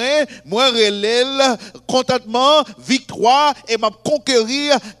 chagrin, moi relève contentement, victoire et m'a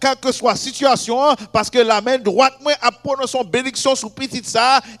conquérir quelle que soit la situation parce que la main droite moi a posé son bénédiction sur petit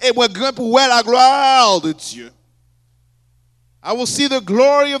ça et moi grand pour voir la gloire de Dieu. I will see the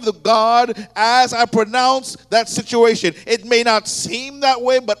glory of the God as I pronounce that situation. It may not seem that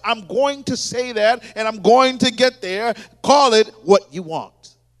way, but I'm going to say that, and I'm going to get there. Call it what you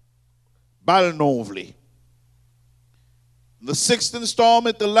want. Balnovli. The sixth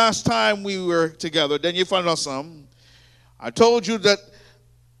installment, the last time we were together, then you found out some. I told you that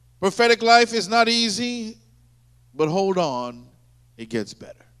prophetic life is not easy, but hold on, it gets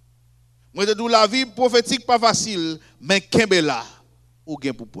better. Moi te dis la vie prophétique pas facile, mais kembela ou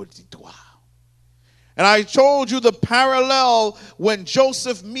gen pour victoire. And I told you the parallel when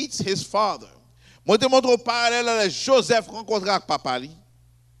Joseph meets his father. Moi te montre parallèle à Joseph rencontre avec papa li.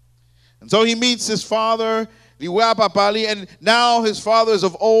 And so he meets his father, li voit papa li, and now his father is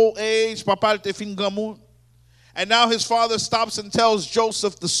of old age, papa te fin grand monde. And now his father stops and tells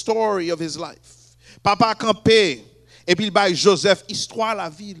Joseph the story of his life. Papa campé, et puis il baille Joseph histoire la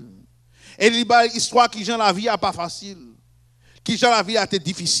ville. Et il y a une histoire qui gens la vie a pas facile, qui gens la vie a été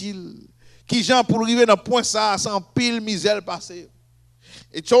difficile, qui gens pour arriver dans point ça sans pile misère passé.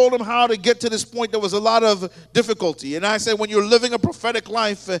 It told him how to get to this point. There was a lot of difficulty. And I said, when you're living a prophetic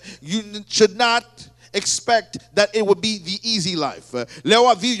life, you should not expect that it would be the easy life. Là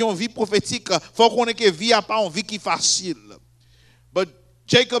où vivre une vie prophétique, faut qu'on ait que vie a pas une vie qui facile. But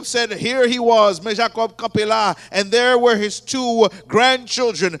Jacob said, here he was, mais Jacob campé là, and there were his two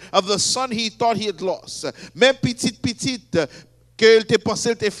grandchildren of the son he thought he had lost. Même petite, que il te pensé,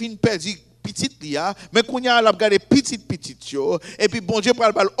 il te fin perdu petite là, mais qu'on y a regardé petite yo, et puis bon Dieu prend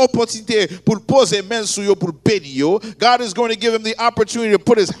l'opportunité pour poser main sur yo pour bénir yo. God is going to give him the opportunity to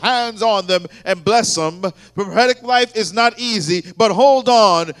put his hands on them and bless them. Prophetic life is not easy, but hold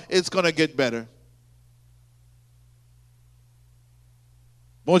on, it's going to get better.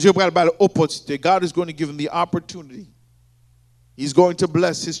 Bon Dieu prend l'opportunité. God is going to give him the opportunity. He's going to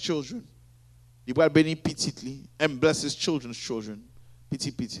bless his children. Il va bénir petitly and bless his children's children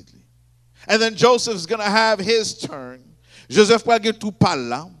petitly. And then Joseph's going to have his turn. Joseph va get tout par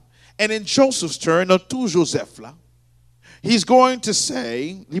là. And in Joseph's turn, not tout Joseph là, he's going to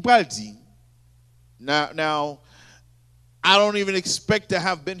say, il va dire, now, I don't even expect to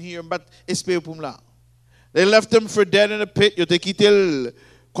have been here, but espérez pour moi. They left him for dead in a pit. Yo te quitté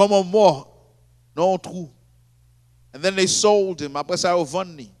comme un mort dans un trou. And then they sold him. Après ça, ils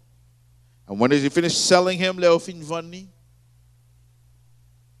vendu. And when they finished selling him, they fin vendu.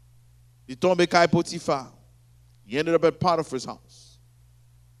 He tombé kay Potiphar. He ended up at Potiphar's house.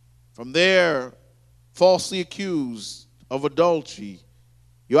 From there, falsely accused of adultery.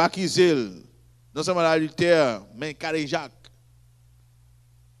 Yo accusé non seulement d'adultère, mais cardiaque.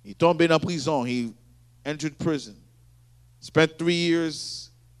 He tombé dans prison. He entered prison. Spent 3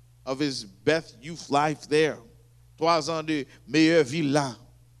 years of his best youth life there. 3 ans de meilleure vie là.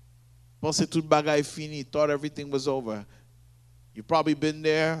 Pensé tout bagay fini. Thought everything was over. You've probably been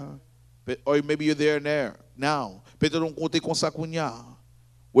there, or maybe you're there now. Peut-être on compte comme ça kounya,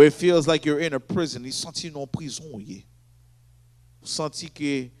 where it feels like you're in a prison. Il senti non prison. Vous sentez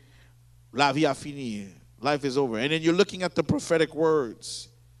que la vie a fini. Life is over. And then you're looking at the prophetic words.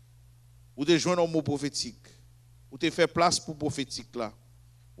 Ou te joindre au mot prophétique. Ou te fait place pour prophétique là.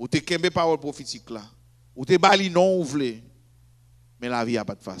 Ou te kembe parole prophétique là. Ou te bali non ou vle. Mais la vie a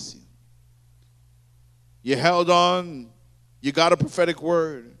pas de facile. You held on. You got a prophetic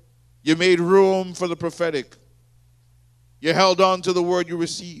word. You made room for the prophetic. You held on to the word you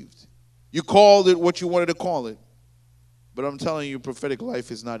received. You called it what you wanted to call it. But I'm telling you, prophetic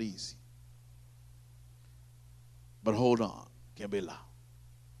life is not easy. But hold on. Kembela.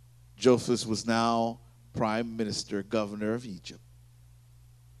 Joseph was now prime minister, governor of Egypt.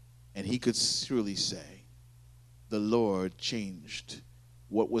 And he could surely say, the Lord changed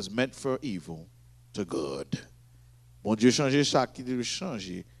what was meant for evil to good. Bon Dieu change ça qui doit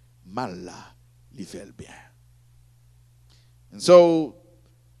changer, mal là, li fait le bien. And so,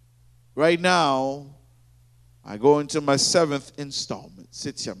 right now, I go into my 7th installment,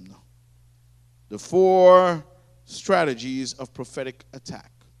 7e now. The 4 strategies of prophetic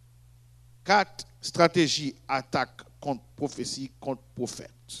attack. 4 stratégies attaque contre prophétie, contre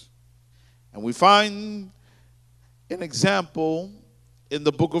prophète. And we find an example in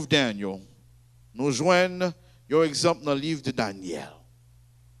the book of Daniel. Nous joignons your exemple dans le livre de Daniel.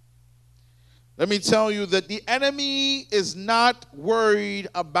 Let me tell you that the enemy is not worried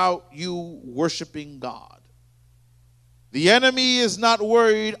about you worshiping God. The enemy is not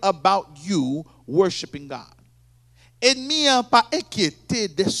worried about you worshiping God. Ennemi n'a pas inquiété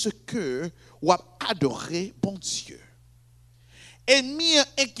de ce que ou adorer bon Dieu. Ennemi n'a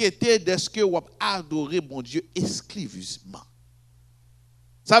inquiété de ce que ou adorer bon Dieu esclavagisement.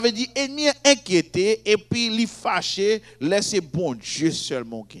 Ça veut dire ennemi inquiété et puis li fâché laisser bon Dieu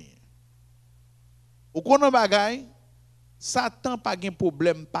seulement gagner. Ou konon bagay, Satan pas gen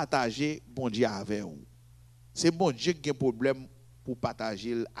problème partager bon Dieu avec vous. C'est bon Dieu qui a un problème pour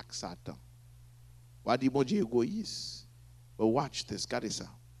partager avec Satan. Why dit bon Dieu égoïste? But watch this, regardez ça.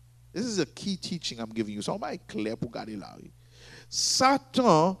 This is a key teaching I'm giving you. So on va être clair pour garder là.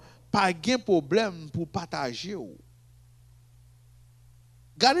 Satan pas gen problème pour partager vous.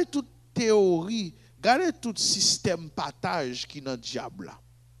 Gardez toute théorie, gardez tout système partage qui dans diable là.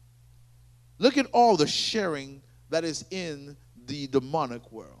 Look at all the sharing that is in the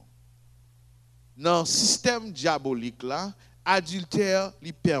demonic world. Dans le système diabolique là, adultère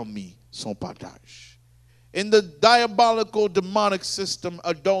lui permis son partage. In the diabolical demonic system,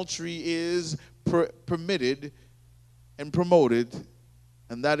 adultery is permitted and promoted,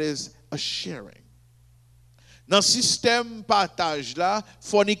 and that is a sharing. Dans le système partage là,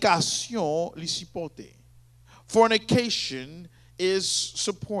 fornication li supporté. Fornication is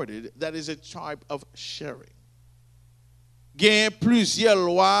supported. That is a type of sharing. Gen plusieurs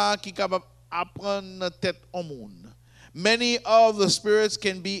lois qui capable apprendre tête au monde. Many of the spirits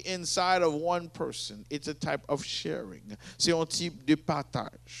can be inside of one person. It's a type of sharing. C'est un type de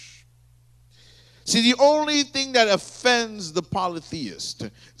partage. See, the only thing that offends the polytheist,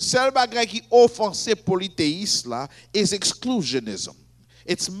 seul bagay qui offense polythéiste là, is exclusionism.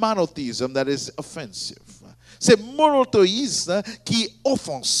 It's monotheism that is offensive. C'est monothéisme qui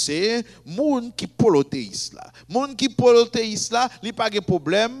offense moun qui polythéiste là. Moun qui polythéiste là, li pas de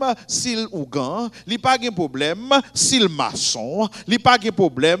problème s'il ougan, li pas de problème s'il maçon, li pas de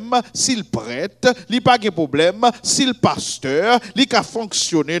problème s'il prêtre, li pas de problème s'il pasteur, li ka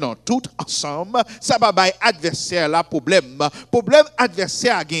fonctionner dans tout ensemble, ça va bay adversaire là problème. Problème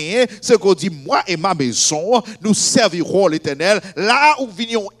adversaire a gagné, c'est qu'on dit moi et ma maison, nous servirons l'Éternel là où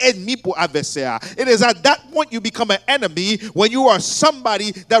vinions ennemis pour adversaire. It is at that point you become an enemy when you are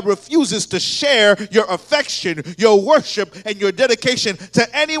somebody that refuses to share your affection, your worship, and your dedication to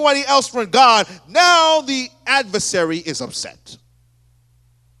anybody else from God. Now the adversary is upset.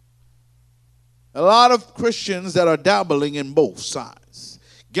 A lot of Christians that are dabbling in both sides.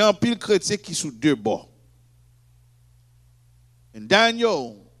 Il y a un pile chrétien qui sont deux bords. In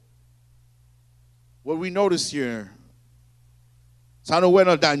Daniel, what we notice here,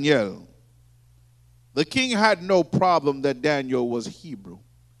 Sanouen Daniel, the king had no problem that Daniel was Hebrew.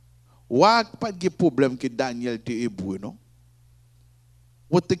 Why pas de problème que Daniel était hébreu, non?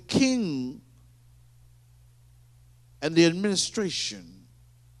 What the king and the administration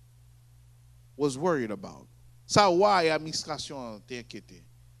was worried about. Ça why administration était inquiété.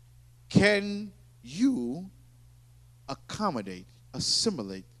 Can you accommodate,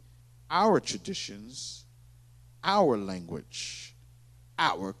 assimilate our traditions, our language,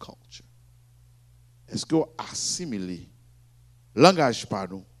 our culture? Est-ce que vous assimilez langage par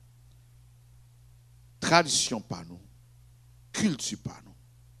nous, tradition par nous, culture par nous?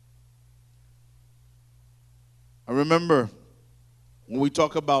 I remember when we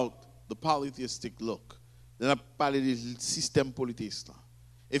talk about the polytheistic look, then I parle du système polythéiste.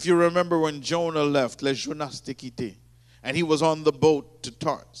 If you remember when Jonah left, les Jonas te quitté, and he was on the boat to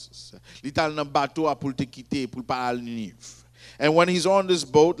Tarsus. Il était dans bateau pour te quitter pour pas aller Ninive. And when he's on this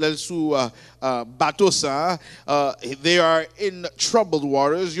boat, sous bateau ça, they are in troubled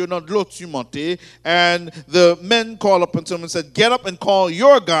waters. You're not l'eau monté. And the men call up unto him and said, get up and call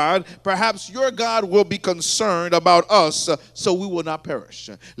your God. Perhaps your God will be concerned about us, so we will not perish.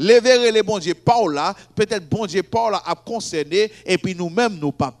 Levez les bon Dieu Paul là, peut-être bon Dieu Paul a concerné, et puis nous-mêmes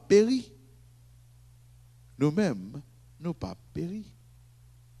nous pas péri. Nous-mêmes nous pas péri.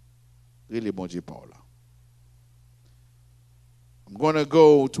 Les bon Dieu Paul là. I'm going to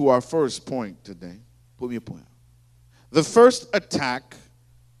go to our first point today. Premier point. The first attack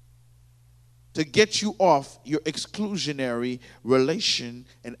to get you off your exclusionary relation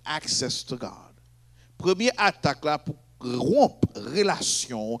and access to God. Premier attaque là pour rompre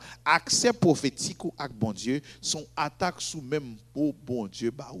relation, accès prophétique avec bon Dieu, son attaque sous même pour bon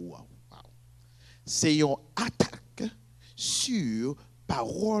Dieu ba ou. C'est une attaque sur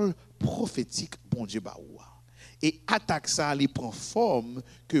parole prophétique bon Dieu ba ou. Et attaque ça, il prend forme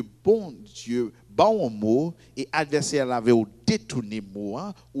que bon Dieu, bon mot, et adversaire l'avait détourné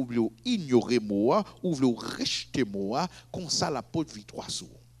moi, ou voulait ignorer moi, ou voulait rejeter moi, comme ça la porte victoire sur.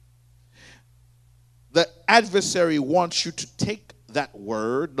 The adversary wants you to take that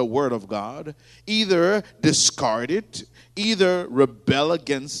word, the word of God, either discard it, either rebel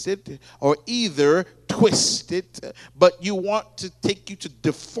against it, or either twist it, but you want to take you to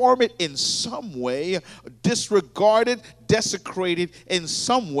deform it in some way, disregard it, desecrate it in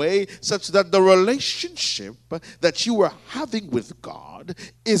some way, such that the relationship that you are having with God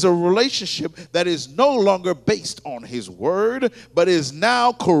is a relationship that is no longer based on His word, but is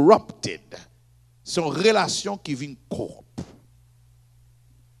now corrupted. C'est une relation qui vient corrompre.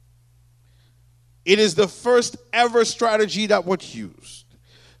 It is the first ever strategy that was used.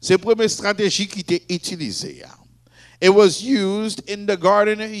 C'est la première stratégie qui était utilisée. It was used in the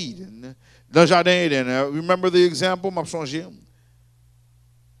Garden of Eden. Dans le Jardin d'Éden. Remember the example? M'a songé.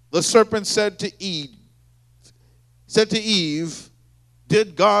 The serpent said to Eve,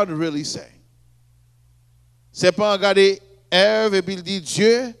 did God really say? C'est pas regarder Ève et puis il dit,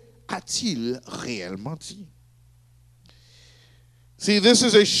 Dieu a-t-il réellement dit? See, this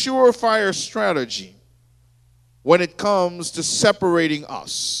is a surefire strategy when it comes to separating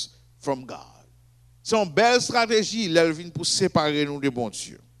us from God. C'est une belle stratégie, l'elvin pour séparer nous de bon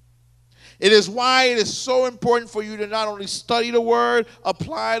Dieu. It is why it is so important for you to not only study the word,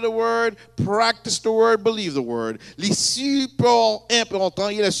 apply the word, practice the word, believe the word. Il est super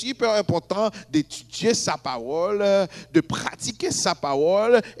important d'étudier sa parole, de pratiquer sa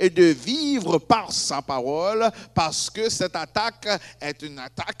parole et de vivre par sa parole, parce que cette attaque est une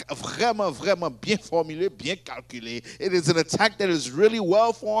attaque vraiment, vraiment bien formulée, bien calculée. It is an attack that is really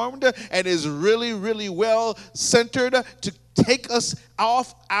well formed and is really, really well centered to take us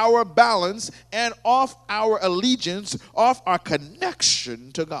off our balance and off our allegiance, off our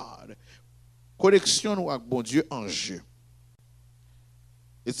connection to God. Connexion avec bon Dieu en jeu.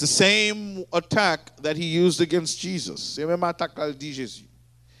 It's the same attack that he used against Jesus. C'est même attaque qu'il dit Jésus.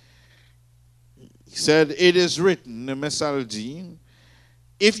 He said, it is written, le message dit,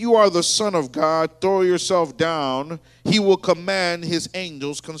 if you are the Son of God, throw yourself down. He will command his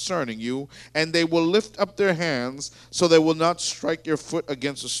angels concerning you, and they will lift up their hands so they will not strike your foot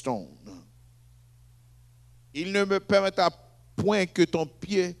against a stone. Il ne me permettra point que ton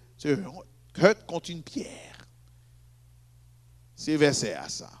pied se heurte contre une pierre. C'est verset à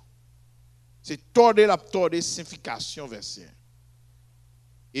ça. C'est tordre la signification verset.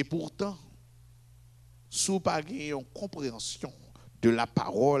 Et pourtant, sous pas une compréhension de la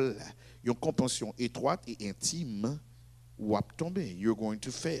parole, une compréhension étroite et intime, ou à tomber, you're going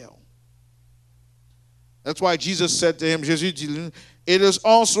to fail. That's why Jesus said to him, Jésus dit, it is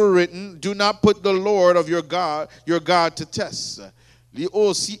also written, do not put the Lord of your God to test. Il est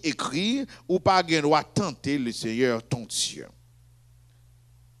aussi écrit, ou pas doit tenter le Seigneur ton Dieu.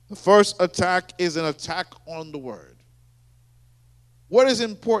 The first attack is an attack on the word. What is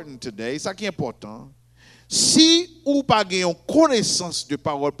important today? Ça qui est important. Si ou pas une connaissance de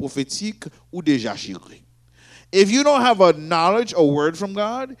parole prophétique, ou déjà chiré. If you don't have a knowledge, a word from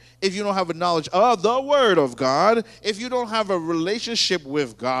God, if you don't have a knowledge of the word of God, if you don't have a relationship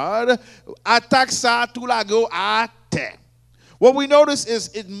with God, attaque ça tout la go à terre. What we notice is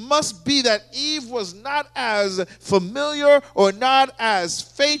it must be that Eve was not as familiar or not as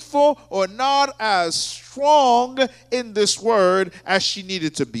faithful or not as strong in this word as she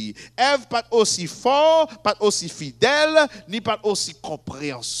needed to be. Ève pas aussi fort, pas aussi fidèle, ni pas aussi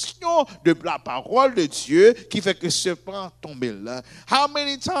compréhension de la parole de Dieu qui fait que serpent tombe là. How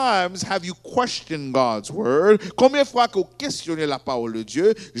many times have you questioned God's word? Combien de fois que vous questionnez la parole de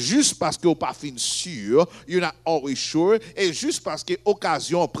Dieu juste parce que vous pas fin sûr, you're not always sure, et juste parce que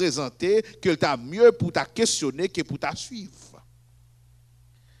occasion présentée que t'a mieux pour t'a questionner que pour t'a suivre.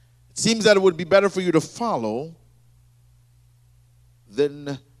 It seems that it would be better for you to follow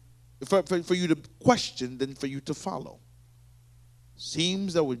than for you to question than for you to follow.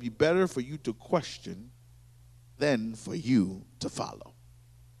 Seems that it would be better for you to question than for you to follow.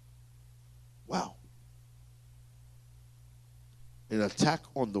 Wow. An attack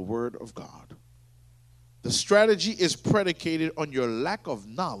on the word of God. The strategy is predicated on your lack of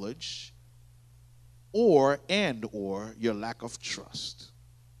knowledge or your lack of trust.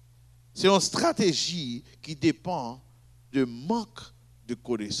 C'est une stratégie qui dépend de manque de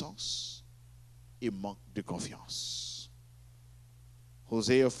connaissance et manque de confiance.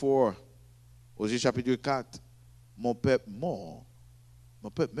 Hosea 4, Hosea chapitre 4, mon peuple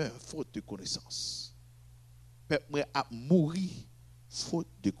meurt faute de connaissance. Peuple a mouru faute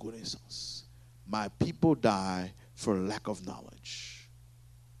de connaissance. My people die for lack of knowledge.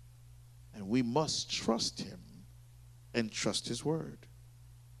 And we must trust him and trust his word.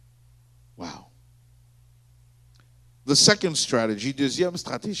 Wow. The second strategy, deuxième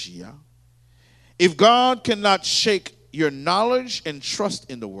stratégie, if God cannot shake your knowledge and trust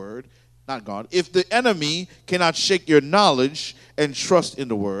in the word, not God, if the enemy cannot shake your knowledge and trust in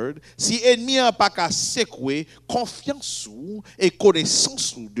the word, si ennemi n'a pas qu'à secouer confiance et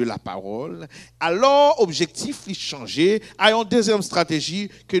connaissance de la parole, alors objectif est changé à une deuxième stratégie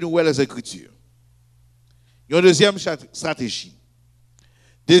que nous voyons les Écritures. Une deuxième stratégie.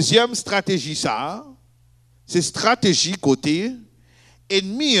 Deuxième stratégie, ça, c'est stratégie côté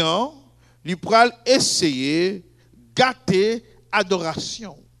ennemi, lui pral essayer gâter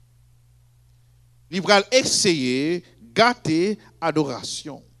adoration. Lui pral essayer gâter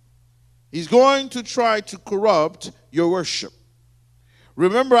adoration. He's going to try to corrupt your worship.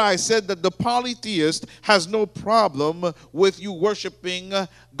 Remember, I said that the polytheist has no problem with you worshiping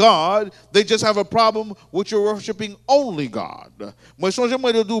God. They just have a problem with you worshiping only God. Moi, je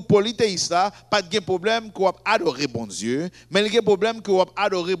me dis polythéiste, pas de problème qu'on adorer bon Dieu, mais il y a problème qu'on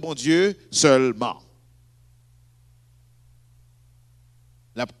adorer bon Dieu seulement.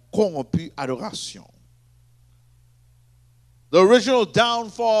 La corrompue adoration. The original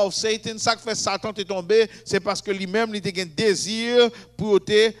downfall of Satan, ça que fait Satan te tomber, c'est parce que lui-même, il a un désir pour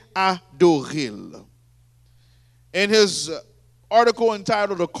te adorer. In his article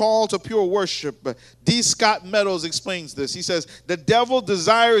entitled The Call to Pure Worship, D. Scott Meadows explains this. He says, the devil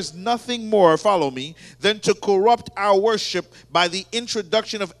desires nothing more, follow me, than to corrupt our worship by the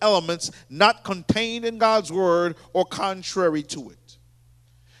introduction of elements not contained in God's word or contrary to it.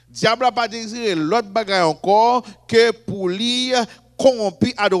 Diable n'a pas désiré l'autre bagaille encore que pour lui corrompre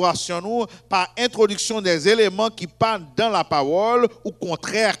adoration nous par introduction des éléments qui parlent dans la parole ou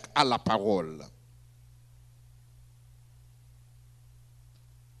contraire à la parole.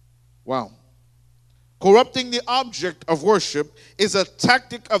 Wow. Corrupting the object of worship is a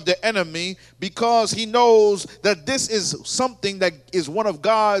tactic of the enemy because he knows that this is something that is one of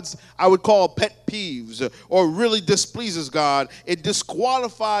God's, I would call, pet peeves or really displeases God. It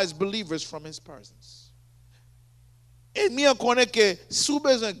disqualifies believers from his presence. Ennemi on connaît que sous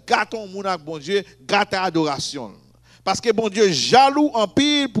besoin gâton moun ak bon Dieu, gâte adoration. Parce que bon Dieu jaloux en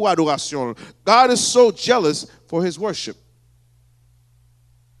pile pour adoration. God is so jealous for his worship.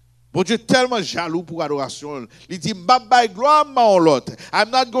 Bon Dieu tellement jaloux pour adoration. Il dit, gloire à l'autre.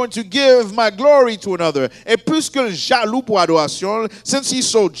 I'm not going to give my glory to another. Et puisque jaloux pour adoration, since he's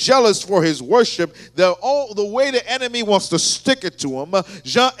so jealous for his worship, the way the enemy wants to stick it to him,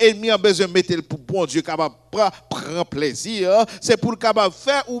 Jean ennemi a besoin de mettre pour bon Dieu capable prendre plaisir, c'est pour capable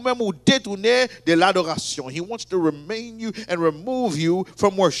faire ou même ou détourner de l'adoration. He wants to remain you and remove you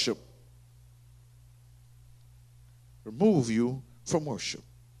from worship. Remove you from worship.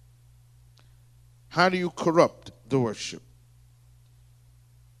 How do you corrupt the worship?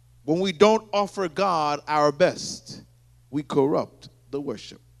 When we don't offer God our best, we corrupt the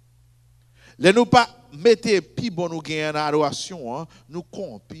worship. Le nous pas mettez pi bon nous gain adoration, nous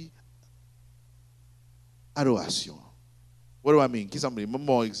corrompi adoration. What do I mean? Somebody,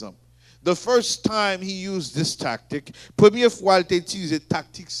 more example. The first time he used this tactic, première fois il a utilisé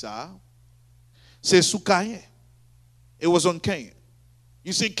tactique ça, c'est sous Cain. It was on Cain.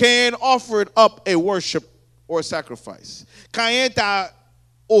 You see, Cain offered up a worship or a sacrifice. Cain t'a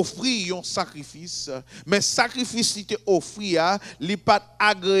offrir un sacrifice, mais sacrifice qui te offrir, il n'est pas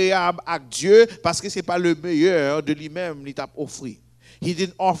agréable à Dieu parce que ce n'est pas le meilleur de lui-même qu'il t'a offert. He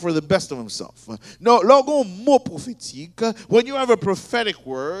didn't offer the best of himself. No, lorsqu'on mot prophétique, when you have a prophetic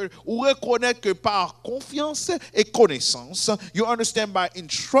word, ou reconnaître que par confiance et connaissance, you understand by in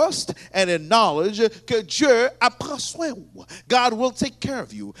trust and in knowledge que Dieu a pris soin de vous. God will take care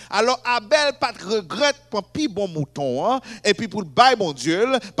of you. Alors Abel pas de regret pour pi bon mouton, hein, et puis pour le bail bon Dieu,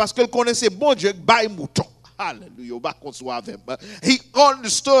 parce qu'il connaissait bon Dieu bail mouton. Hallelujah. He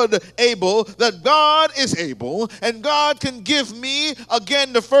understood Abel that God is able and God can give me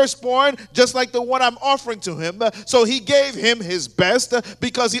again the firstborn just like the one I'm offering to him. So he gave him his best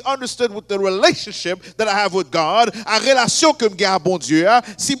because he understood with the relationship that I have with God, a relation que me bon Dieu,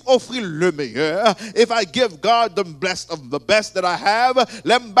 si m'offrir le meilleur, if I give God the best of the best that I have,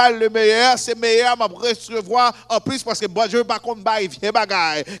 l'aime ba le meilleur, c'est meilleur m'a recevoir en plus parce que bon Dieu pas comme ba vieux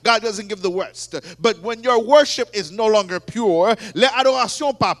bagay. God doesn't give the worst. But when your worship is no longer pure, les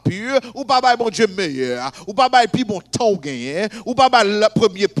adorations pas pures, ou pas bail bon Dieu meilleur, ou pas bail plus bon temps gagné, ou pas bail le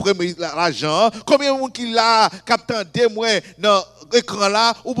premier l'argent, combien de monde qui l'a captant des mois dans écran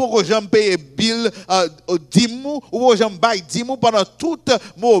là, ou pour jamais payer bill 10 mois, ou pour jamais bail 10 mois pendant tout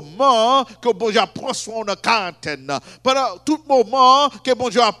moment que bon Dieu prend soin de quarantaine, pendant tout moment que bon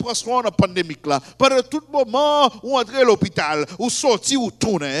Dieu prend soin de pandémique là, pendant tout moment où entrer à l'hôpital, ou sortir ou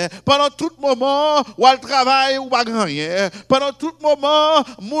tourner, pendant tout moment où al travail ou pas rien, pendant tout moment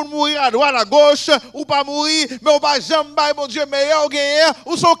moun mourir à droite à gauche ou pas mourir, mais on va jamais bail bon Dieu meilleur gagner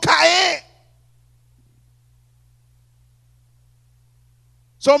ou son cahier.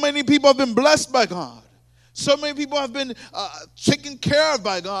 So many people have been blessed by God. So many people have been taken care of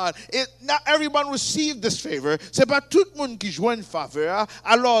by God. Not everyone received this favor. C'est pas tout le monde qui joue une faveur.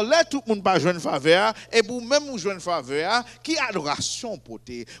 Alors là, tout le monde pas jouer une faveur. Et pour même jouer une faveur, qui adoration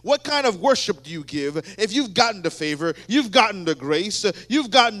porter? What kind of worship do you give? If you've gotten the favor, you've gotten the grace,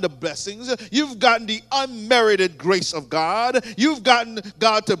 you've gotten the blessings, you've gotten the unmerited grace of God, you've gotten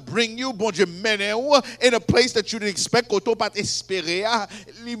God to bring you, bon Dieu, in a place that you didn't expect, qu'on pas espérer,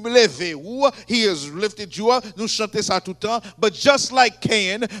 He has lifted you. Nous chantons ça tout le temps. But just like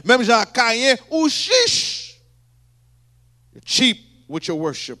Cain, même Jean Cain, ou chiche, you're cheap with your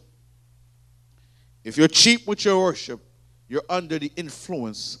worship. If you're cheap with your worship, you're under the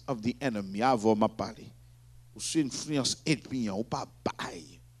influence of the enemy. Avant ma parler. Ou sous influence ennemi, ou pas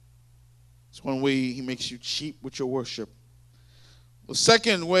bail. It's one way he makes you cheap with your worship. The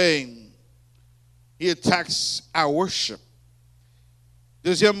second way he attacks our worship.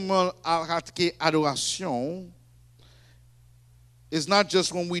 Deuxièmement, adoration is not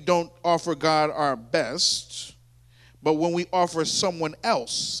just when we don't offer God our best, but when we offer someone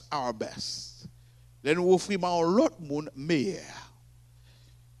else our best. Then we offrir l'autre monde meilleur.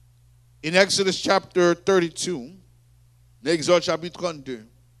 In Exodus chapter 32, Exode chapitre 32,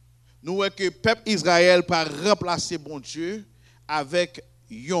 nous voyons que le peuple Israël par remplacer bon Dieu avec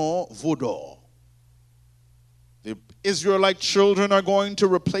un veau d'or. The Israelite children are going to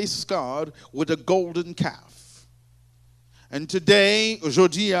replace God with a golden calf. And today,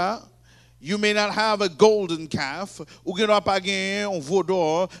 aujourd'hui, you may not have a golden calf, ou you n'aura pas gagné un veau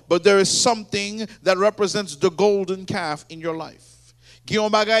d'or, but there is something that represents the golden calf in your life. Qui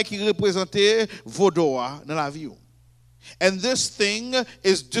ont bagay qui représente veau d'or dans la vie. And this thing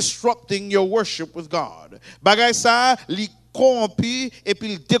is disrupting your worship with God. Bagay ça li corrompi et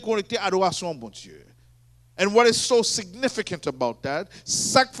puis déconnecter adoration bon Dieu. And what is so significant about that,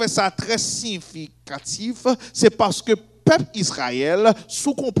 ça qui fait ça très significatif, c'est parce que peuple Israël,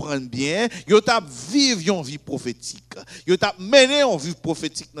 sous comprendre bien, yo t'a vivre une vie prophétique. Yo t'a mené une vie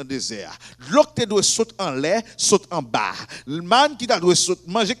prophétique dans le désert. L'eau qui doit sauter en l'air, saute en bas. Le man qui doit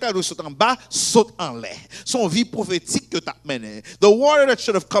manger qui doit sauter en bas, saute en l'air. Son vie prophétique que t'a mené. The water that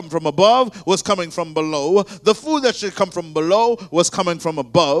should have come from above was coming from below. The food that should come from below was coming from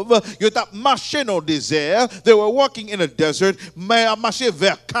above. Yo t'a marché dans le désert. They were walking in a desert. Mais a marché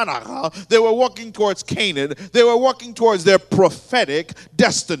vers Canaan. They were walking towards Canaan. They were walking towards their prophetic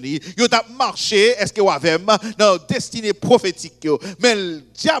destiny. Yo t'a marché, est-ce que vous avez dans destinée prophétique yo. Mais le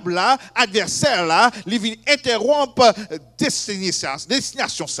diable là, adversaire là, il vient interrompre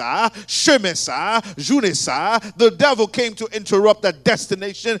destination ça, chemin ça, journée ça. The devil came to interrupt that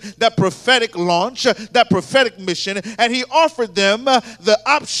destination, that prophetic launch, that prophetic mission, and he offered them the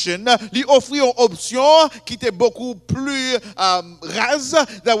option, lui offrit une option qui était beaucoup plus rase,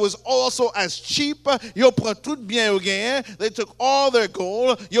 that was also as cheap. Yo prend tout bien yo gain Gagné, they took all their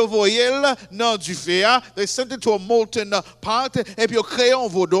gold, yo voyel dans du feu, they sent it to a molten pot, et puis ils créé un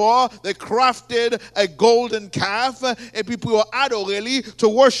veau d'or, they crafted a golden calf, et puis pour adorer lui, to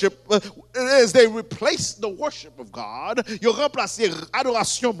worship, as they replaced the worship of God, ils ont remplacé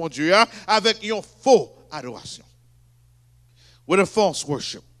adoration, mon Dieu, avec une faux adoration. With a false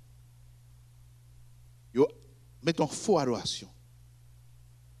worship. Ils mettent une fausse adoration.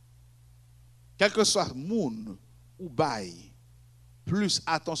 Quel que soit le monde ou bail, plus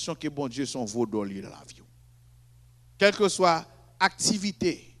attention que bon Dieu son vaudolier dans la vie. Quelle que soit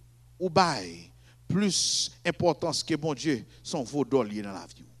activité ou bail, plus importance que bon Dieu son vaudolier dans la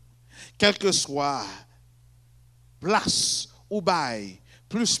vie. Quelle que soit place ou bail,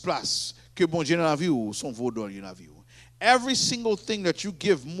 plus place que bon Dieu dans la vie ou son vaudolier dans la vie. Every single thing that you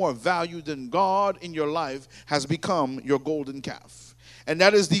give more value than God in your life has become your golden calf. And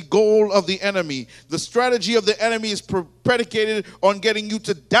that is the goal of the enemy. The strategy of the enemy is predicated on getting you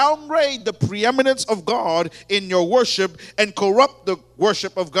to downgrade the preeminence of God in your worship and corrupt the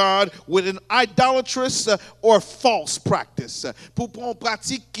worship of God with an idolatrous or false practice. Pour on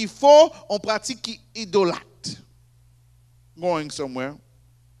pratique qui faux, on pratique qui idolâtre. Going somewhere.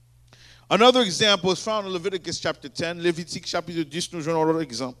 Another example is found in Leviticus chapter 10. Lévitique chapitre 10, nous jouons un autre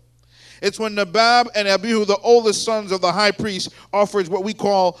exemple. It's when Nadab and Abihu, the oldest sons of the high priest, offered what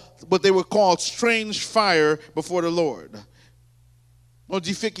they would call strange fire before the Lord. On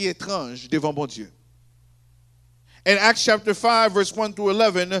dit fait qui est étrange devant bon Dieu. In Acts chapter 5, verse 1 through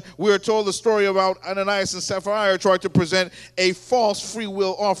 11, we are told the story about Ananias and Sapphira trying to present a false free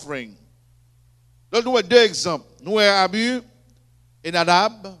will offering. Là, nous avons deux exemples. Nous avons Abihu et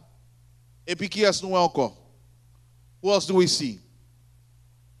Nadab. Et puis qui est-ce nous encore? Who else do we see?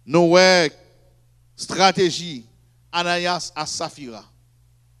 Nous avons stratégie Ananias à Sapphira.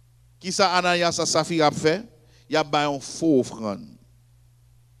 Qui ça Ananias à Sapphira a fait? Il a fait une faux offrande.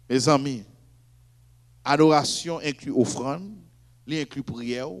 Mes amis, adoration inclut offrande, il inclut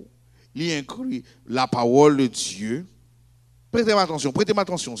prière, il inclut la parole de Dieu. Prêtez-moi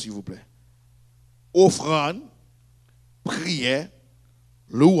attention s'il vous plaît. Offrande, prière,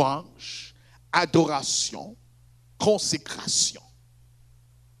 louange, adoration, consécration.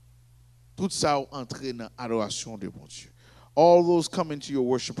 Tout ça entraîne dans l'adoration de mon Dieu. All those come into your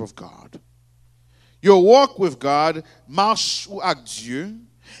worship of God. Your walk with God, marche avec Dieu,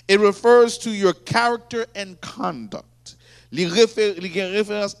 it refers to your character and conduct. Il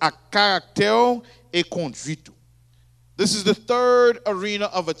référence à caractère et conduite. This is the third arena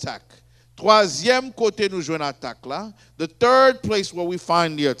of attack. Troisième côté nous jouons attaque là. The third place where we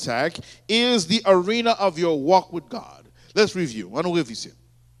find the attack is the arena of your walk with God. Let's review. On nous réviser.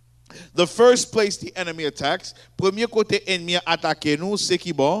 The first place the enemy attacks, premier côté ennemi attaquer nous, c'est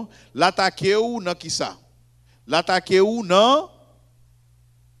qui bon? L'attaquer ou non qui ça? L'attaquer ou non?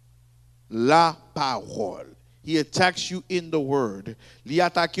 La parole. He attacks you in the word. Li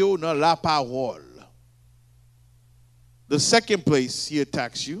attaquer ou non la parole. The second place he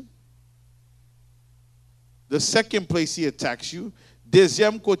attacks you. The second place he attacks you.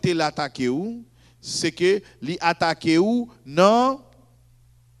 Deuxième côté l'attaquer ou, c'est que li attaquer ou non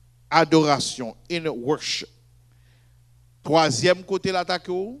adoration, in worship. Troisième côté l'attaque,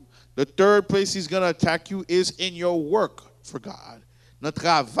 the third place he's going to attack you is in your work for God. Notre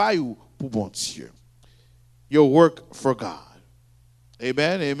travail pour bon Dieu. Your work for God.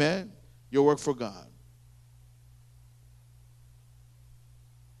 Amen, amen. Your work for God.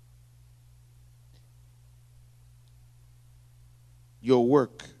 Your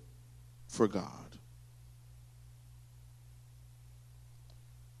work for God.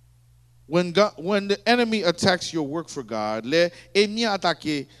 When the enemy attacks your work for God, l'ennemi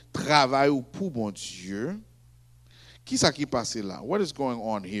attaque travail pour bon Dieu. Qui ça qui passe là? What is going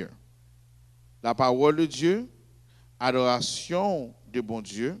on here? La parole de Dieu, adoration de bon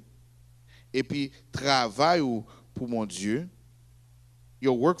Dieu, et puis travail pour mon Dieu,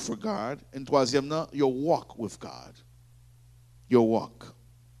 your work for God, et troisièmement, your walk with God. Your walk.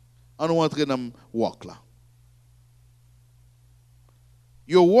 On va entrer dans le walk là.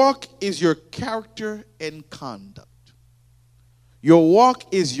 Your walk is your character and conduct. Your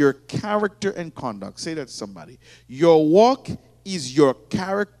walk is your character and conduct. Say that to somebody. Your walk is your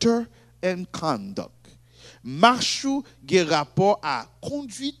character and conduct. Marchou gen rapport à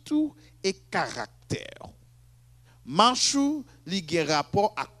conduite et caractère. Marchou li gen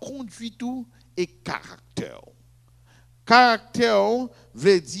rapport à conduite et caractère. Caractère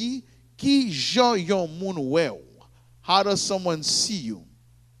veut dire qui jan yon moun wè. How does someone see you?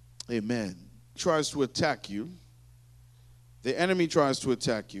 Amen. Tries to attack you. The enemy tries to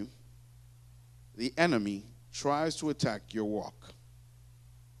attack you. The enemy tries to attack your walk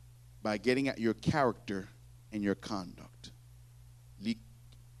by getting at your character and your conduct.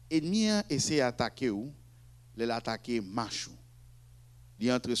 L'ennemi essaie d'attaquer ou, l'attaquer marche ou.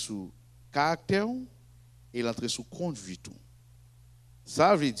 Il entre sous caractère et il entre sous conduite ou.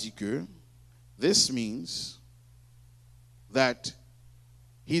 Ça veut dire que this means that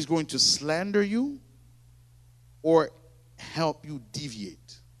he's going to slander you or help you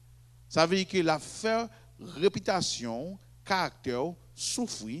deviate. Ça veut dire que la fait réputation, caractère,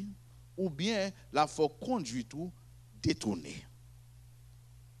 souffrir, ou bien la fait conduite ou détourner.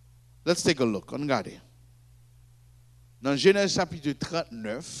 Let's take a look. Regardez. Dans Genèse chapitre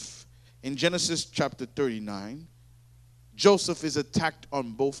 39, in Genesis chapter 39, Joseph is attacked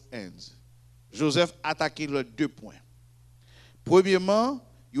on both ends. Joseph attaqué les deux points. Premièrement,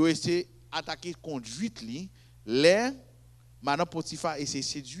 il a essayé d'attaquer conduite li, les Madame Potiphar essayé de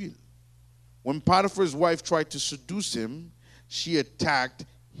séduire. When Potiphar's wife tried to seduce him, she attacked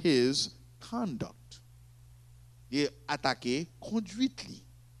his conduct. Il a attaqué conduite li.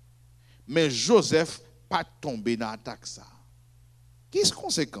 Mais Joseph pas tombé dans l'attaque ça. Qu'est-ce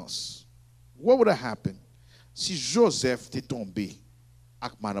conséquence? What would have happened si Joseph était tombé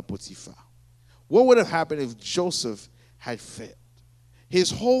avec Madame Potiphar? What would have happened if Joseph had failed?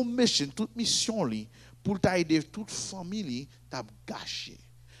 His whole mission, toute mission li, pour aider toute famille, t'a gâché.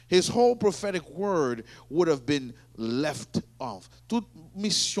 His whole prophetic word would have been left off. Toute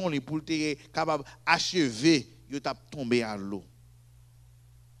mission li pour te capable achever, yo t'a tombé à l'eau.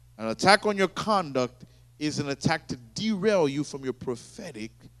 An attack on your conduct is an attack to derail you from your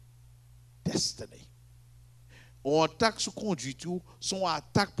prophetic destiny. On attaque sur conduite, son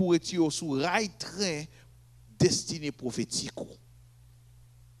attaque pour retirer sur rail train destiné prophétique.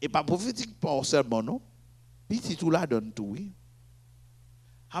 Et pas prophétique pas seulement non. Petit tout là donne tout oui.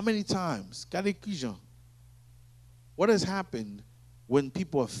 How many times? What has happened when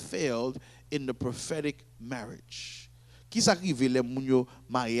people have failed in the prophetic marriage? Qui s'arrive les moun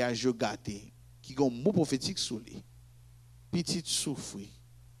mariage yo gâté, qui gon mot prophétique sous lui. Petit souffre.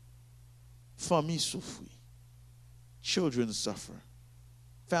 Famille souffre. Children suffer.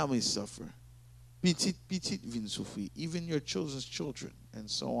 Families suffer. Petit vin souffrir. Even your children's children, and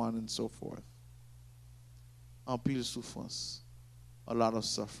so on and so forth. En pile souffrance. A lot of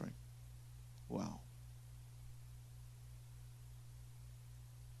suffering. Wow.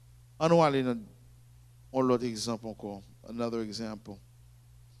 On va aller dans l'autre exemple encore. Another example.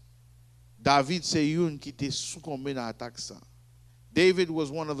 David c'est une qui était succombé dans l'attaque ça. David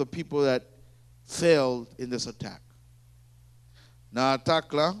was one of the people that failed in this attack. Dans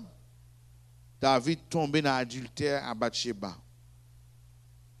l'attaque là, David tombé dans l'adultère à Bathsheba.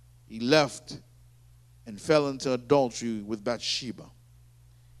 He left and fell into adultery with Bathsheba.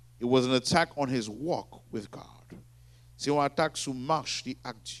 It was an attack on his walk with God. C'est une attaque sur marche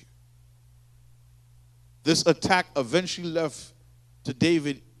avec Dieu. This attack eventually left to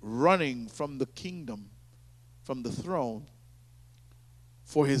David running from the kingdom, from the throne,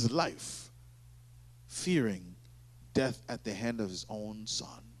 for his life, fearing death at the hand of his own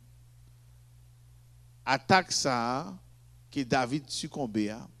son. Attaque ça que David succombé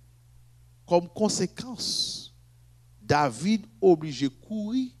à, comme conséquence, David obligé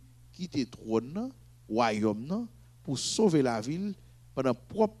courir, quitter trône, royaume, pour sauver la ville. Pendant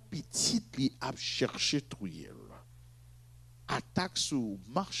propre petit li a cherché trouiller. Attaque sur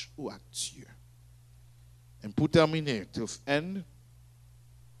marche ou acteur. And pour terminer, to end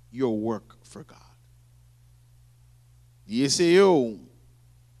your work for God. Il essaye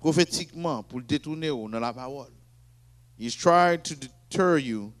prophétiquement pour détourner dans la parole. He's tried to deter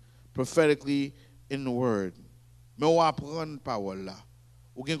you prophetically in the word. Mais on apprend parole là.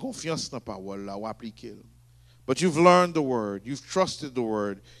 Ou gain confiance dans parole là, ou appliquer. But you've learned the word, you've trusted the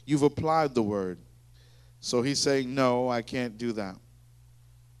word, you've applied the word. So he's saying, no, I can't do that.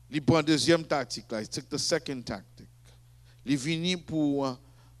 Il prend deuxième tactique là, he took the second tactic. Il vient pour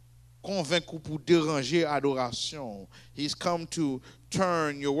convaincre, pour déranger adoration. He's come to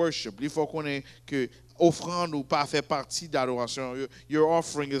turn your worship. Il faut qu'on ait que offrande ou pas fait partie d'adoration. Your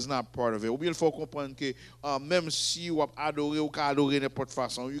offering is not part of it. Ou bien il faut comprendre que même si vous adorez ou qu'à adorer n'importe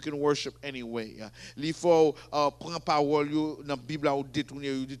façon, you can worship anyway. Il faut prendre parole dans la Bible ou détourner,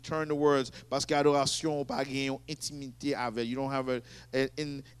 you turn the words parce que l'adoration pas gagner intimité avec. You don't have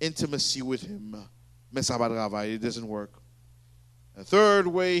an intimacy with him. Mais ça va travailler. It doesn't work. The third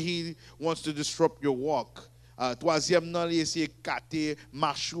way he wants to disrupt your walk. Troisième, il essaie de casser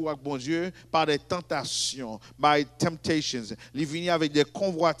marcher avec bon Dieu par des tentations, by temptations. Il vient avec des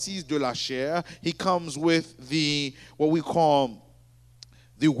convoitises de la chair. He comes with what we call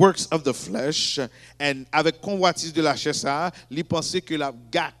the works of the flesh, and avec convoitise de la chair ça, il pense que l'a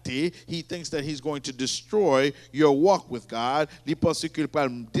gâté, he thinks that he's going to destroy your walk with God, il pense qu'il peut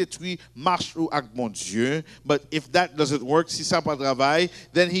détruire marche ou avec mon Dieu, but if that doesn't work, si ça pas travail,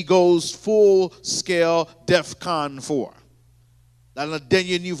 then he goes full scale DEFCON 4. Dans le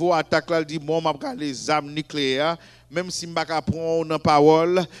dernier niveau attaque là, il dit bon, m'a prendre les armes nucléaires. Même si je ne prends pas la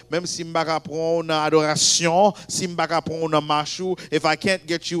parole, même si je ne prends pas l'adoration, si je ne prends pas la marche, if I can't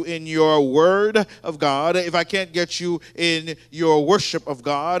get you in your word of God, if I can't get you in your worship of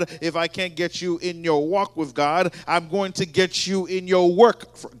God, if I can't get you in your walk with God, I'm going to get you in your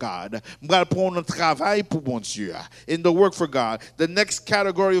work for God. Je vais prendre un travail pour mon Dieu. In the work for God. The next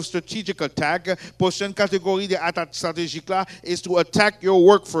category of strategic attack, prochaine catégorie de attaque stratégique là, is to attack your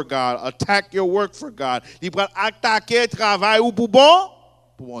work for God. Attack your work for God. Il va attaquer travail ou pour bon?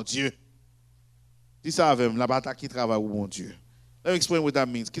 Pour mon Dieu. Dis ça avec moi, la attaquer travail ou pour mon Dieu. Let me explain what that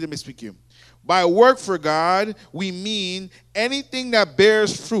means. Let me speak you. By work for God, we mean anything that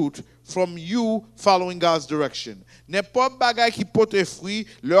bears fruit from you following God's direction. N'importe bagay qui porte fruit,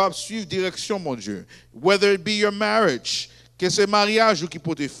 leur suivre direction, mon Dieu. Whether it be your marriage, que c'est mariage qui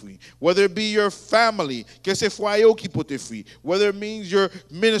porte fruit. Whether it be your family, que c'est foyer qui porte fruit. Whether it means your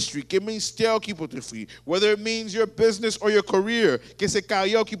ministry, que ministère qui porte fruit. Whether it means your business or your career, que c'est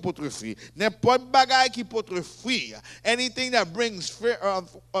carrière qui porte fruit. N'importe bagay qui porte fruit. Anything that brings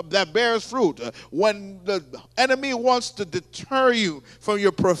that bears fruit. When the enemy wants to deter you from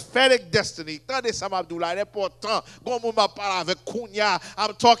your prophetic destiny. Tendez ça m'abdoula, important.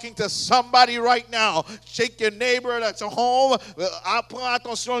 I'm talking to somebody right now. Shake your neighbor that's at home.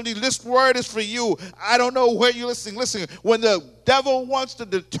 This word is for you. I don't know where you're listening. Listen, when the devil wants to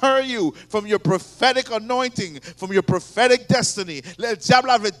deter you from your prophetic anointing, from your prophetic destiny, le diable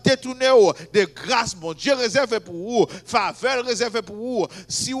avait détourné de grâce, mon Dieu réservé pour vous, faveur réservé pour vous,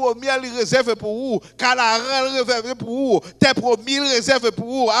 si au miel réservé pour vous, canaran réservé pour vous, tes promis réservé pour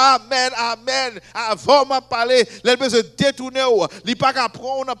vous. Amen, amen. Avant de parler, il besoin de détourner. Il pas qu'à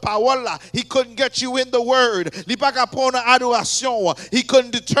prendre la parole là. He couldn't get you in the word. Il pas qu'à prendre adoration. He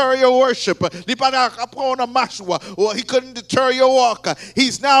couldn't deter your worship. Il pas qu'à prendre marche. He couldn't deter your walk.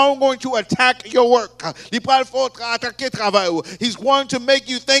 He's now going to attack your work. He's going to make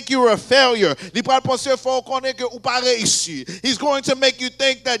you think you're a failure. He's going to make you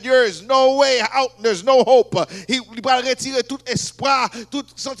think that there is no way out, there's no hope. He's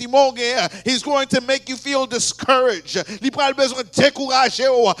going to make you feel discouraged.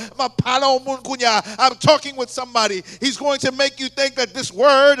 I'm talking with somebody. He's going to make you think that this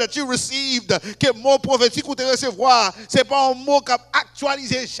word that you received,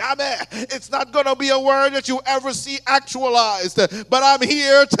 it's not going to be a word that you ever see actualized. But I'm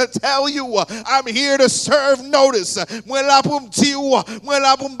here to tell you, I'm here to serve notice. Moi là pour me dire, moi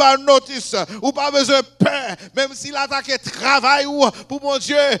là pour me faire notice. Ou pas besoin de peur, même s'il attaque travail pour mon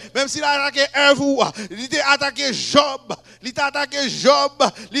Dieu, même s'il attaque œuvre, il t'a attaqué Job, il t'a attaqué Job,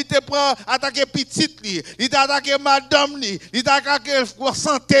 il t'a attaqué petite, il t'a attaqué madame, il t'a attaqué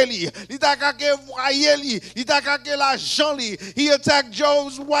santé, il t'a attaqué foyer, il t'a attaqué l'argent. He attacked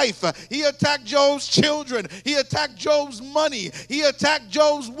Job's wife. He attacked Job's children. He attacked Job's money. He attacked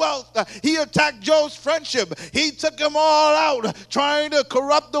Job's wealth. He attacked Job's friendship. He took them all out, trying to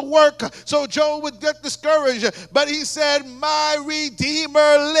corrupt the work so Job would get discouraged. But he said, my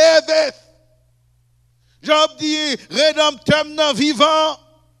Redeemer liveth. Job dit, Rédempteur non vivant.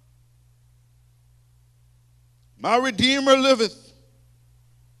 My Redeemer liveth.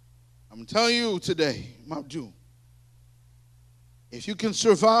 I'm telling you today, Mabdou, if you can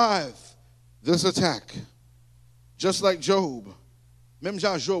survive this attack, just like Job, même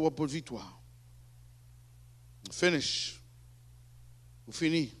Job a pour victoire. Finish. Ou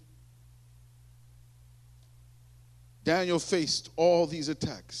fini. Daniel faced all these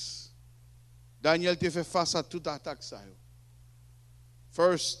attacks. Daniel te fait face à toute attaque ça.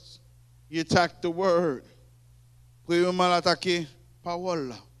 First, he attacked the word. Premièrement, attaqué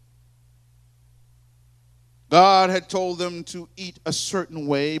parole. God had told them to eat a certain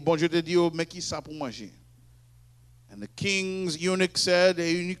way. Bon Dieu te dit, mais qui ça pour manger? And the king's eunuch said,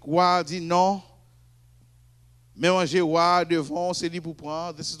 et eunuque roi dit non. Mais manger roi devant, c'est lui pour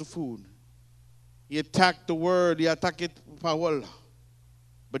prendre. This is the food. He attacked the word. He attacked the parole.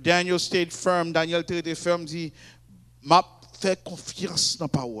 But Daniel stayed firm. Daniel était ferme, dit, m'a fait confiance dans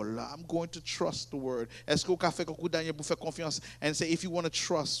parole. I'm going to trust the word. Est-ce que vous avez fait beaucoup Daniel pour faire confiance? And say, if you want to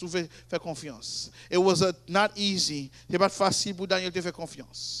trust, vous faire confiance. It was not easy. C'est pas facile pour Daniel de faire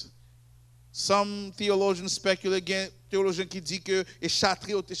confiance. Some theologians speculate again, théologiens qui disent que et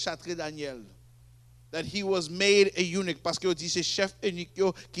châtré ou châtré Daniel. that he was made a eunuch. Parce que dit c'est chef eunuque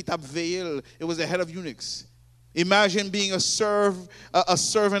qui t'a veillé. It was the head of eunuchs. Imagine being a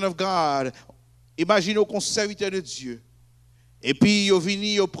servant of God. Imaginez qu'on serviteur de Dieu. Et puis ils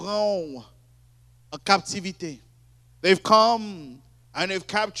vini, ils prend en captivité. They've come and they've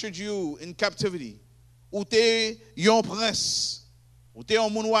captured you in captivity. Ou t'es un prince, ou t'es un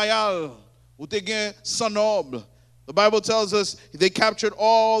moun royal, ou t'es un son noble. The Bible tells us they captured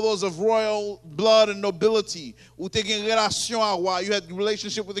all those of royal blood and nobility. Ou t'es une relation à roi. You had a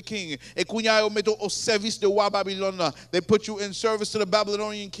relationship with the king. Et kounya yo meto au service de roi Babylon. They put you in service to the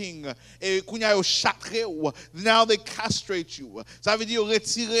Babylonian king. Et kounya yo chatre ou. Now they castrate you. Ça veut dire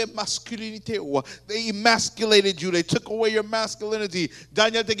retirer masculinité ou. They emasculated you. They took away your masculinity.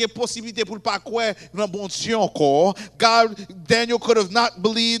 Daniel te gen possibilité pour pas croire dans bon Dieu encore. Daniel could have not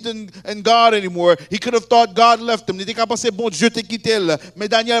believed in God anymore. He could have thought God left him. Il était capable de penser bon Dieu te quitté. Mais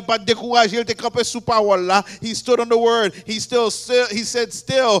Daniel n'a pas découragé. Il était campé sous parole là. He stood on the word. He said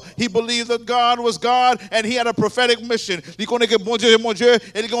he believed that God was God and he had a prophetic mission. Il connaît que bon Dieu est mon Dieu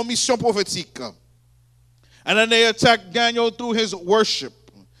et il a une mission prophétique. And then they attacked Daniel through his worship.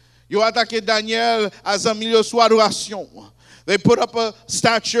 Ils ont attaqué Daniel à un milieu sous adoration. They put up a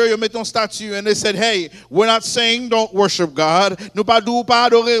statue, you met un statue, and they said, hey, we're not saying don't worship God. Nous pas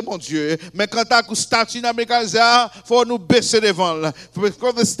adorer mon Dieu. Mais quand t'as une statue dans Mécaza, faut nous baisser devant.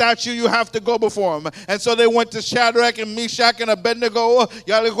 For the statue, you have to go before him. And so they went to Shadrach and Meshach and Abednego.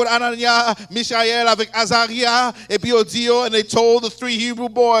 Y'all écoute Anania, Mishaël avec Azariah, et puis Odio, and they told the 3 Hebrew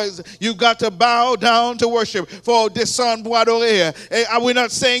boys, you got to bow down to worship. For descendre pour adorer. And we're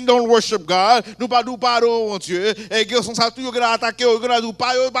not saying don't worship God. Nous pas adorer mon Dieu. Et ils sont tous we're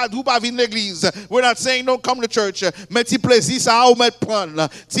not saying don't come to church. Mais ti plaisir ça ou met prendre.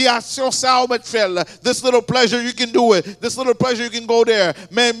 Ti action ça ou met faire. This little pleasure you can do it. This little pleasure you can go there.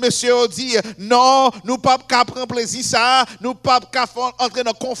 Mais monsieur dit non, nous pas qu'à prendre plaisir ça, nous pas qu'à entrer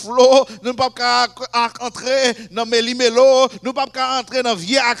dans conflit, nous pas qu'à entrer dans méli-mélo, nous pas qu'à entrer dans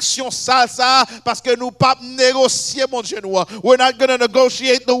vieille action ça parce que nous pas négocier mon Dieu nous. We're not going to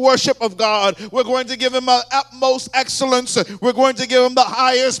negotiate the worship of God. We're going to give him our utmost excellence. We're going to give him the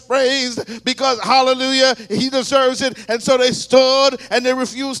highest praise because, hallelujah, he deserves it. And so they stood and they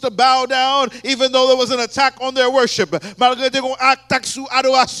refused to bow down even though there was an attack on their worship. Malgré qu'on attaque sous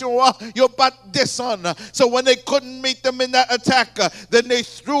adoration, yo pas descendre. So when they couldn't meet them in that attack, then they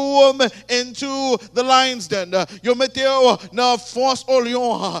threw them into the lion's den. Yo mettez na force au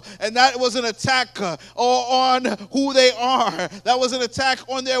lion. And that was an attack on who they are. That was an attack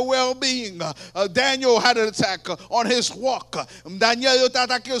on their well-being. Daniel had an attack on his walk. Daniel yo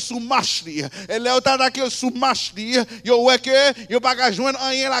attaqué sous marche li. Et là yo attaqué sous marche li, yo wè que yo pas ka joindre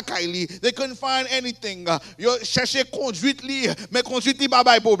rien la kay li. They couldn't find anything. Yo cherché conduite li, mais conduite li pas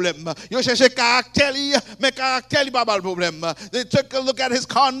bay problème. Yo cherché caractère li, mais caractère li pas bay problème. They took a look at his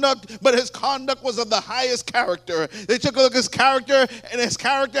conduct, but his conduct was of the highest character. They took a look at his character and his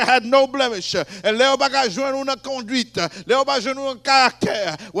character had no blemish. Et là yo pas ka joindre une conduite. Là yo pas joindre un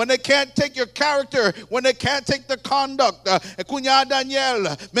caractère. When they can't take your character, when they can't take the conduct. Et kounya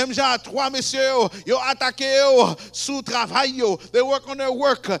Daniel, même Jean 3 messieurs, yo attaqué yo sous travail yo. They work on their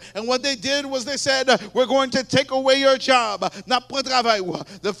work. And what they did was they said, we're going to take away your job. N'a pas travail.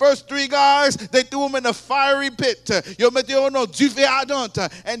 The first 3 guys, they threw him in a fiery pit. Yo mette yo no duvet ardent.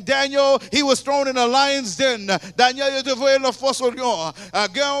 And Daniel, he was thrown in a lion's den. Daniel yo te voye la force au lion.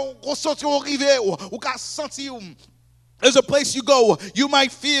 Gen ko sorti au rive ou ka senti There's a place you go, you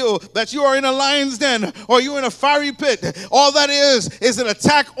might feel that you are in a lion's den or you're in a fiery pit. All that is an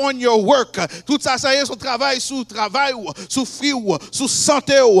attack on your work. Tout ça, ça y est, sous travail, sous fruit, sous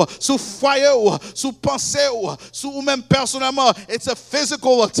santé, sous foyer, sous pensée, sous même personnellement. It's a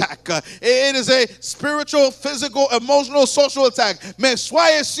physical attack. It is a spiritual, physical, emotional, social attack. Mais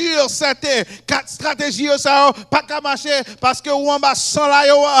soyez sûr, certains, 4 stratégies, ça pas qu'à marcher parce que ou en bas sans la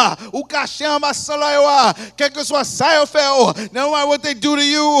yoa, ou caché en bas sans la yoa, quel que soit ça, no matter what they do to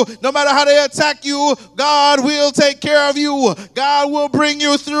you, no matter how they attack you, God will take care of you. God will bring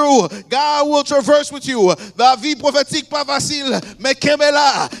you through. God will traverse with you. La vie prophétique pas facile, mais kembe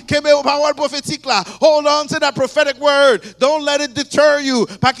parole prophétique là. Hold on to that prophetic word. Don't let it deter you.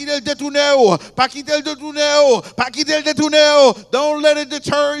 Pas quitter le détourner, pas quitter le détourner, pas quitter le détourner. Don't let it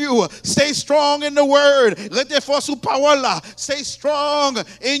deter you. Stay strong in the word. Restez fort sous parole là. Stay strong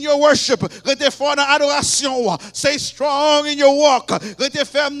in your worship. Restez fort dans adoration. Stay strong strong in your walk. Restez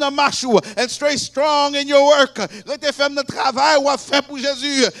ferme dans marche and stay strong in your work. Restez ferme dans travail ou fait pour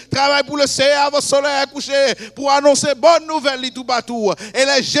Jésus. Travail pour le Seigneur avant soleil coucher pour annoncer bonne nouvelle tout partout. Et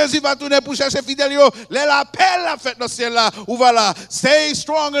là Jésus va tourner pour chercher fidèles. L'appel la fête dans le ciel là. Ou voilà. Stay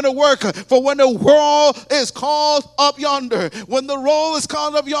strong in the work, for when the world is called up yonder, when the roll is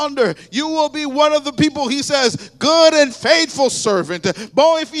called up yonder, you will be one of the people, he says, good and faithful servant,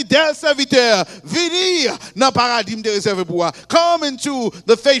 bon et fidèle serviteur, venir dans paradis de réservé pour toi. Come into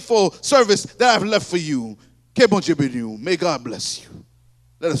the faithful service that I've left for you. Que bon Dieu bénisse. May God bless you.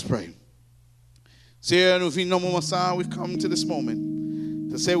 Let us pray. Seigneur, nous venons dans moment ça, we've come to this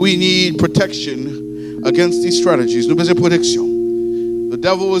moment to say we need protection against these strategies. Nous besoin protection. The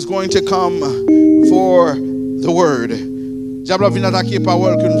devil is going to come for the word.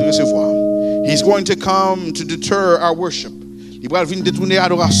 He's going to come to deter our worship. He's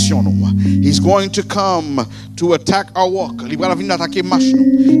going to come to attack our walk.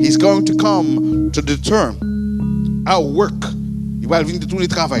 He's going to come to deter our work.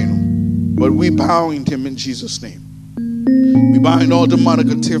 But we bind him in Jesus' name. We bind all demonic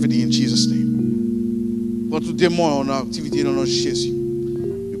activity in Jesus' name. We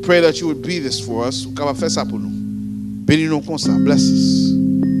pray that you would be this for us. Bless us.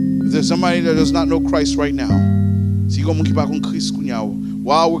 If there's somebody that does not know Christ right now,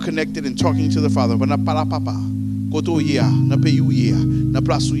 while we're connected and talking to the Father, where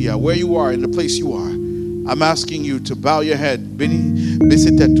you are, in the place you are, I'm asking you to bow your head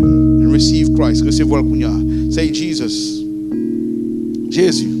and receive Christ. Say, Jesus,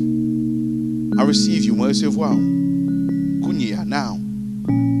 I receive you. Now,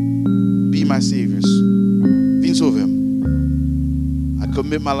 be my Savior. Viens sauver. I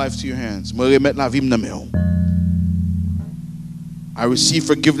commit my life to your hands. I receive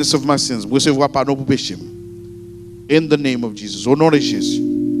forgiveness of my sins. In the name of Jesus. Au nom de Jésus.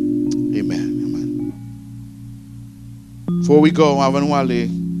 Amen. Amen. Before we go,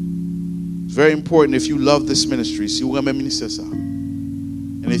 it's very important if you love this ministry.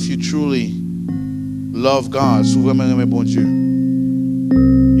 And if you truly love God, if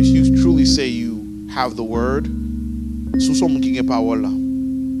you truly say you have the word,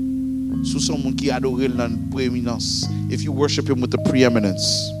 if you worship him with the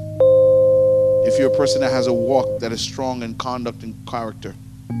preeminence, if you're a person that has a walk that is strong in conduct and character,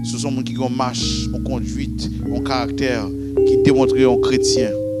 marche en conduite, en caractère qui démontre un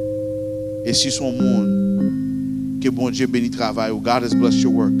chrétien, et si son monde que bon Dieu bénit travail, God has blessed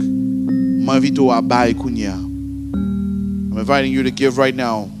your work, m'invite à bailler kounya. I'm inviting you to give right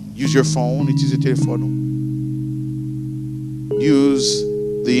now. Use your phone, utilise le téléphone. Use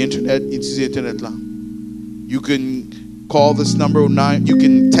the internet, utilise internet là. You can call this number, you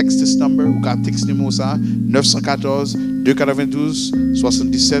can text this number. Vous pouvez texter numéro ça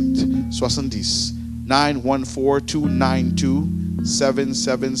 914-292-77-70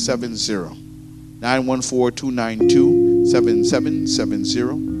 914-292-7770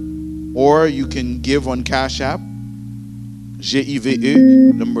 914-292-7770. Or you can give on Cash App,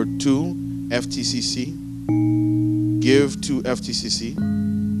 GIVE, number 2, FTCC. Give to FTCC.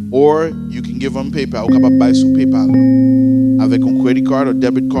 Or you can give on PayPal. Ou capable buy sur PayPal avec un credit card or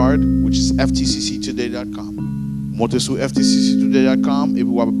debit card, which is ftcctoday.com. Montez sur ftcctoday.com et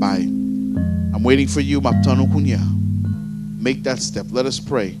vous buy. I'm waiting for you. Make that step. Let us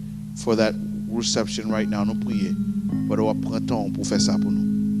pray for that reception right now. Nous prions. Pour prendre temps pour faire ça pour nous.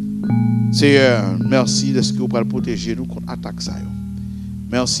 Seigneur, merci de ce que vous pouvez protéger nous contre attaque ça.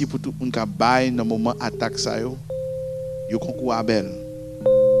 Merci pour tout le monde qui a baillé dans le moment attaque ça. Yo concours Abel.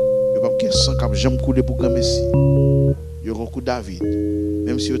 Yo pas question cap jamais couler pour grand Messie. Yo concours David.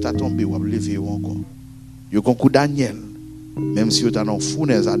 Même si yo t'a tombé ou a lever encore. Yo concours Daniel. Même si yo t'a dans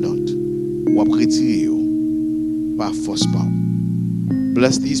fournaise ardente ou a retiré par force pas.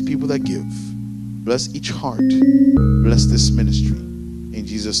 Bless these people that give. Bless each heart. Bless this ministry. In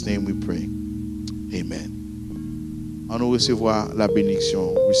Jesus' name we pray. Amen. On nous recevoir la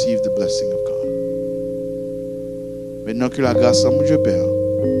bénédiction. Receive the blessing of God. Maintenant que la grâce de mon Dieu Père,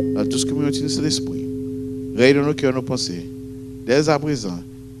 dans tout ce que nous utilisons l'esprit, règne dans nos cœurs, nos pensées, dès à présent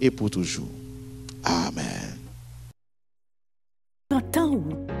et pour toujours. Amen. Dans temps où,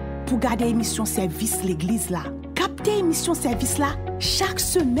 pour garder l'émission service l'église là, capter l'émission service là, chaque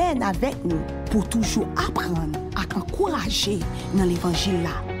semaine avec nous, pour toujours apprendre à encourager dans l'évangile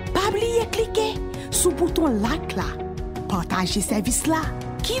là. Pas oublier cliquer sur le bouton like là, partager service là,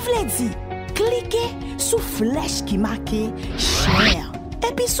 qui veut dire, cliquez sur flèche qui marque share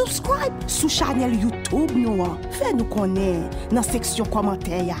et puis subscribe sur channel YouTube YouTube nous, fais nous connaître dans section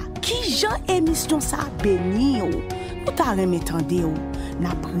commentaire. Qui Jean émission ça béni yo. Nous t'a remetande yo.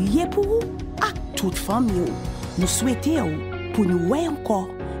 N'a prié pour vous à toute famille. Nous souhaitons pour nous voir encore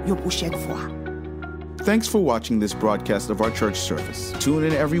une prochaine fois. Thanks for watching this broadcast of our church service. Tune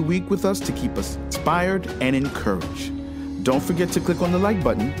in every week with us to keep us inspired and encouraged. Don't forget to click on the like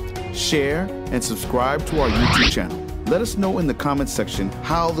button, share, and subscribe to our YouTube channel. Let us know in the comments section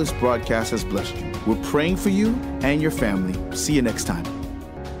how this broadcast has blessed you. We're praying for you and your family. See you next time.